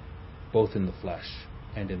 both in the flesh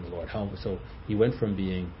and in the Lord. So he went from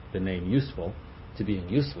being the name useful to being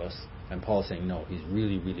useless, and Paul is saying, no, he's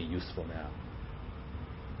really, really useful now.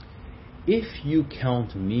 If you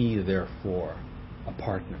count me, therefore, a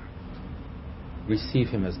partner, receive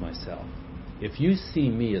him as myself. If you see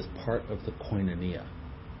me as part of the koinonia,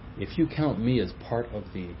 if you count me as part of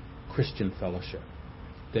the Christian fellowship,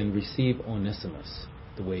 then receive Onesimus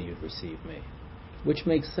the way you'd receive me. Which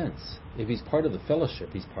makes sense. If he's part of the fellowship,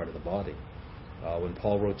 he's part of the body. When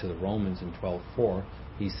Paul wrote to the Romans in 12:4,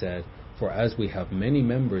 he said, "For as we have many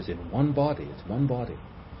members in one body," it's one body,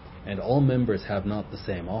 "and all members have not the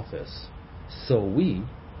same office, so we,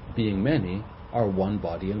 being many, are one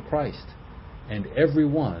body in Christ, and every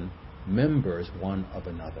one members one of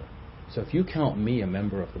another." So if you count me a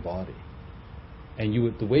member of the body, and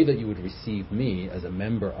the way that you would receive me as a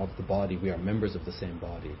member of the body, we are members of the same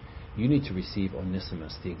body, you need to receive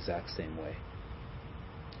Onesimus the exact same way.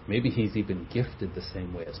 Maybe he's even gifted the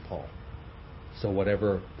same way as Paul. So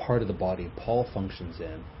whatever part of the body Paul functions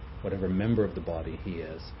in, whatever member of the body he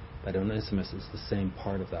is, that Onesimus is the same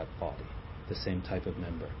part of that body, the same type of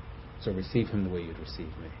member. So receive him the way you'd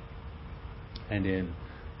receive me. And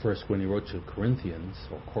when he wrote to Corinthians,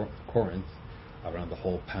 or Corinth, around the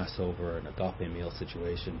whole Passover and agape meal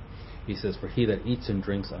situation, he says, "For he that eats and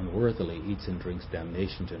drinks unworthily eats and drinks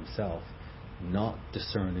damnation to himself, not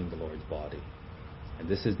discerning the Lord's body." And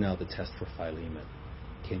this is now the test for Philemon.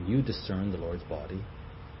 Can you discern the Lord's body?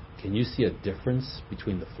 Can you see a difference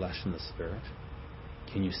between the flesh and the spirit?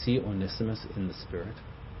 Can you see Onesimus in the spirit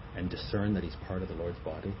and discern that he's part of the Lord's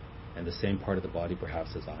body, and the same part of the body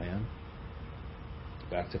perhaps as I am?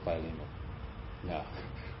 Back to Philemon. Now,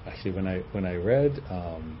 actually, when I read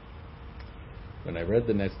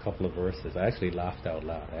the next couple of verses, I actually laughed out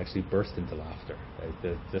loud. I actually burst into laughter.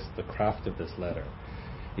 Just the craft of this letter.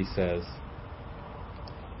 He says,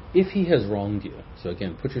 "If he has wronged you," so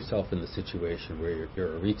again, put yourself in the situation where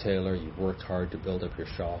you're a retailer, you've worked hard to build up your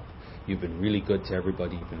shop, you've been really good to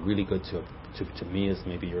everybody, you've been really good to me as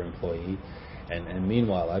maybe your employee, and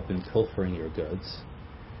meanwhile I've been pilfering your goods,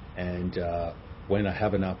 and when I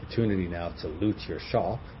have an opportunity now to loot your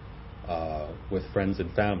shop with friends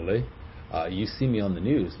and family, you see me on the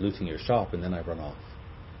news looting your shop, and then I run off.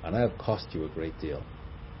 And I have cost you a great deal.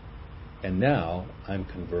 And now I'm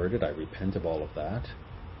converted, I repent of all of that.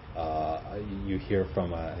 You hear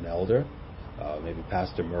from an elder, maybe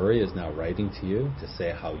Pastor Murray is now writing to you to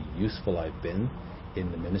say how useful I've been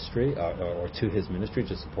in the ministry, or to his ministry,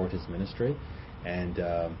 to support his ministry. And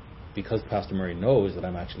because Pastor Murray knows that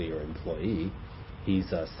I'm actually your employee,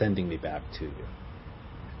 he's sending me back to you.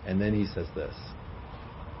 And then he says this: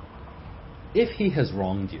 "If he has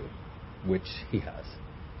wronged you," which he has,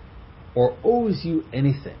 "or owes you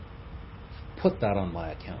anything, put that on my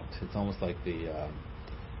account." It's almost like the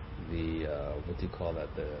what do you call that?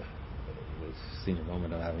 The senior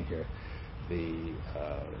moment I'm having here.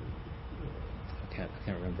 I can't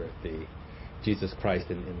remember the Jesus Christ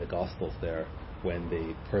in the Gospels there, when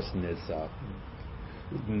the person is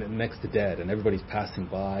next to dead and everybody's passing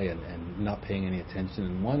by and not paying any attention,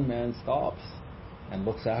 and one man stops and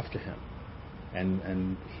looks after him,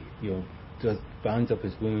 and just binds up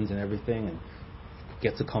his wounds and everything, and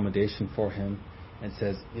gets accommodation for him, and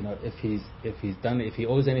says, if he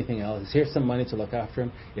owes anything else, here's some money to look after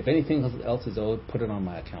him. If anything else is owed, put it on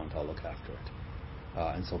my account. I'll look after it.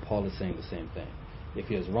 And so Paul is saying the same thing. If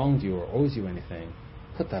he has wronged you or owes you anything,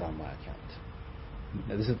 put that on my account.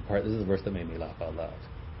 Now, this is the verse that made me laugh out loud.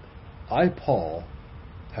 I, Paul,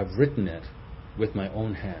 have written it with my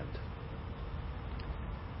own hand.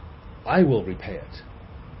 I will repay it.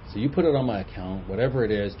 So you put it on my account, whatever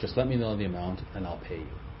it is, just let me know the amount, and I'll pay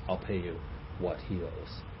you. I'll pay you what he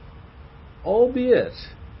owes. Albeit,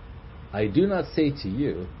 I do not say to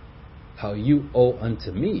you how you owe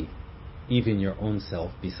unto me, even your own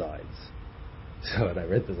self besides. So when I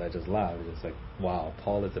read this, I just laughed. It's like, wow,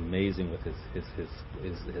 Paul is amazing with his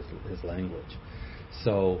language.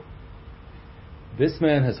 So this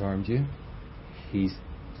man has harmed you. He's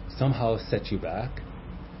somehow set you back.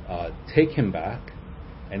 Take him back.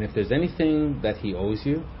 And if there's anything that he owes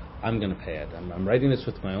you, I'm going to pay it. I'm writing this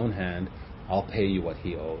with my own hand. I'll pay you what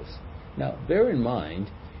he owes. Now, bear in mind,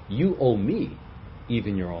 you owe me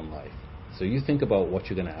even your own life. So you think about what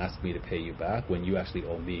you're going to ask me to pay you back when you actually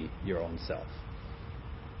owe me your own self.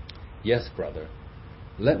 Yes, brother,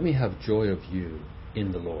 let me have joy of you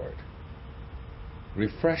in the Lord.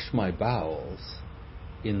 Refresh my bowels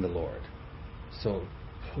in the Lord. So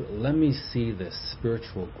let me see this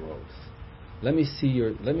spiritual growth. Let me see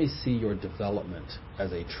your development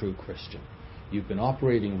as a true Christian. You've been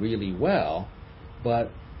operating really well, but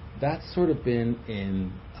that's sort of been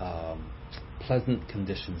in pleasant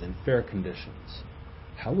conditions, in fair conditions.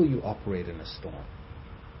 How will you operate in a storm?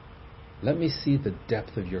 Let me see the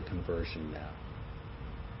depth of your conversion now.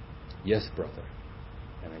 Yes, brother.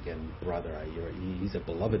 And again, brother, he's a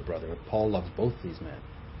beloved brother. Paul loves both these men.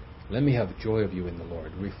 Let me have joy of you in the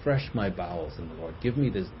Lord. Refresh my bowels in the Lord. Give me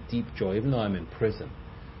this deep joy, even though I'm in prison.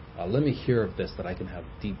 Let me hear of this, that I can have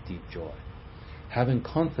deep, deep joy. Having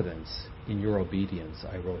confidence in your obedience,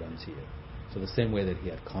 I wrote unto you. So the same way that he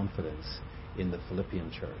had confidence in the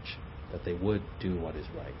Philippian church, that they would do what is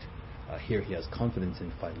right. Here he has confidence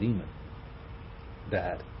in Philemon,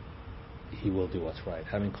 that he will do what's right.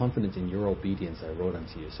 Having confidence in your obedience, I wrote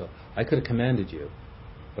unto you. So I could have commanded you,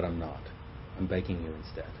 but I'm not. I'm begging you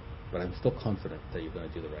instead. But I'm still confident that you're going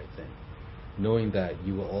to do the right thing, knowing that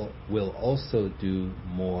you will also do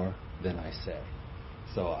more than I say.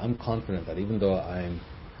 So I'm confident that even though I'm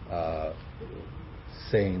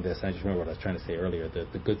saying this, I just remember what I was trying to say earlier,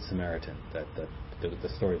 the Good Samaritan, the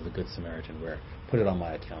story of the Good Samaritan, where put it on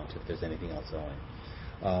my account if there's anything else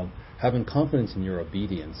owing. Having confidence in your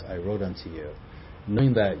obedience, I wrote unto you,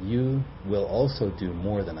 knowing that you will also do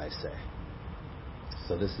more than I say.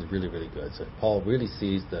 So this is really, really good. So Paul really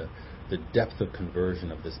sees the depth of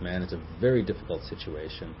conversion of this man. It's a very difficult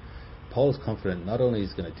situation. Paul is confident not only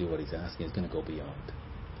he's going to do what he's asking, he's going to go beyond.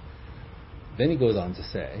 Then he goes on to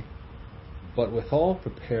say, but withal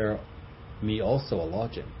prepare me also a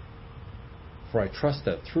lodging, for I trust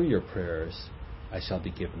that through your prayers I shall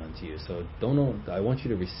be given unto you. So I want you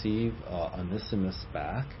to receive Onesimus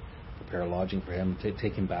back, prepare a lodging for him,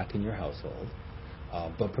 take him back in your household,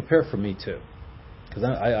 but prepare for me too. Because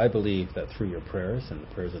I believe that through your prayers and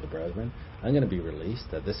the prayers of the brethren, I'm going to be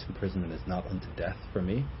released, that this imprisonment is not unto death for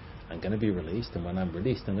me. I'm going to be released, and when I'm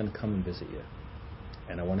released, I'm going to come and visit you.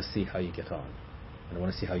 And I want to see how you get on. And I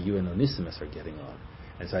want to see how you and Onesimus are getting on.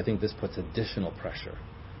 And so I think this puts additional pressure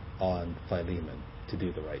on Philemon to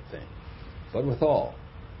do the right thing. But withal,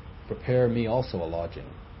 prepare me also a lodging,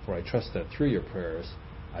 for I trust that through your prayers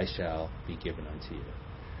I shall be given unto you.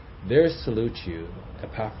 There salute you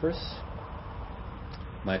Epaphras,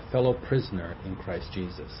 my fellow prisoner in Christ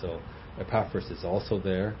Jesus. So Epaphras is also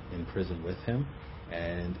there in prison with him.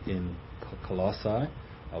 And in Colossae,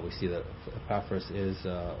 we see that Epaphras is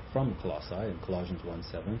from Colossae in Colossians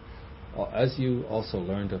 1:7. As you also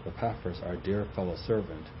learned of Epaphras, our dear fellow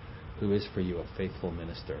servant, who is for you a faithful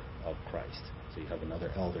minister of Christ. So you have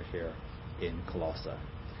another elder here in Colossae.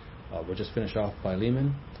 We'll just finish off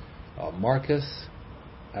Philemon. Marcus,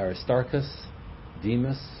 Aristarchus,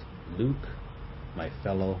 Demas, Luke, my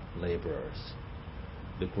fellow laborers.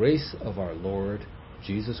 The grace of our Lord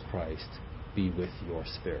Jesus Christ be with your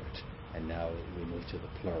spirit. And now we move to the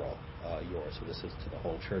plural, yours. So this is to the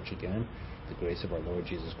whole church again. The grace of our Lord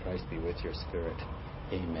Jesus Christ be with your spirit.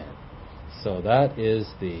 Amen. So that is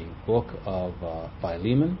the book of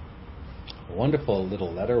Philemon. A wonderful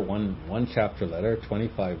little letter, one chapter letter,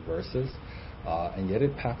 25 verses, and yet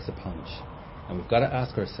it packs a punch. And we've got to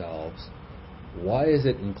ask ourselves, why is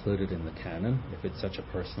it included in the canon if it's such a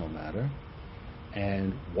personal matter?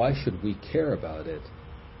 And why should we care about it,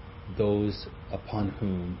 those upon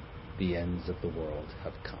whom the ends of the world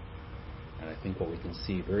have come? And I think what we can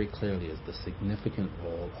see very clearly is the significant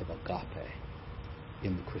role of agape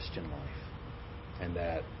in the Christian life. And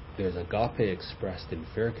that there's agape expressed in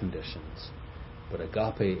fair conditions, but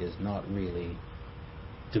agape is not really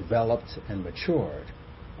developed and matured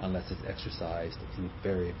unless it's exercised in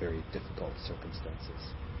very, very difficult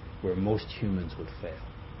circumstances, where most humans would fail.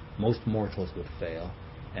 Most mortals would fail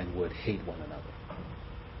and would hate one another.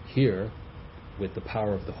 Here, with the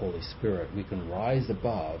power of the Holy Spirit, we can rise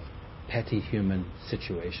above petty human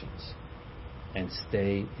situations and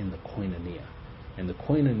stay in the koinonia. And the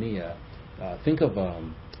koinonia, think of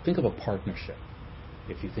a partnership.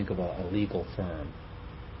 If you think of a legal firm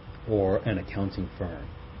or an accounting firm,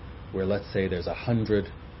 where let's say there's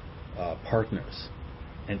 100 partners,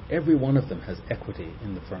 and every one of them has equity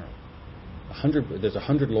in the firm. There's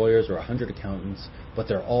 100 lawyers or 100 accountants, but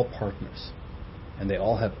they're all partners, and they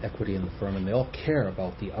all have equity in the firm, and they all care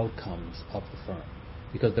about the outcomes of the firm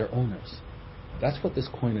because they're owners. That's what this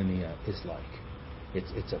koinonia is like.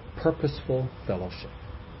 It's a purposeful fellowship,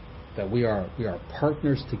 that we are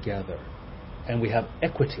partners together, and we have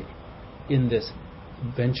equity in this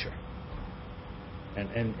venture. And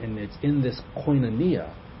it's in this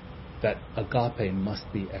koinonia that agape must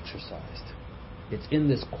be exercised. It's in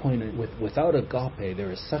this koinonia. Without agape,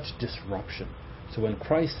 there is such disruption. So when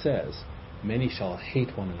Christ says, many shall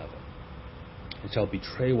hate one another, and shall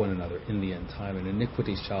betray one another in the end time, and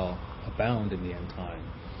iniquity shall abound in the end time,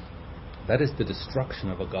 that is the destruction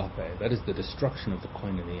of agape. That is the destruction of the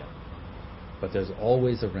koinonia. But there's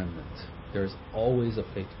always a remnant. There's always a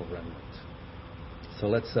faithful remnant. So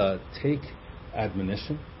let's take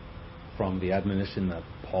admonition from the admonition that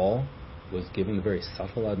Paul was giving, a very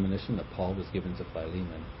subtle admonition that Paul was given to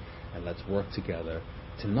Philemon, and let's work together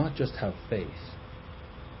to not just have faith,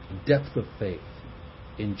 depth of faith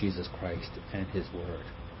in Jesus Christ and His Word,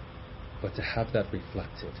 but to have that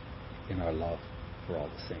reflected in our love for all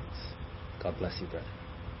the saints. God bless you, brethren.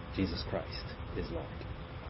 Jesus Christ is Lord.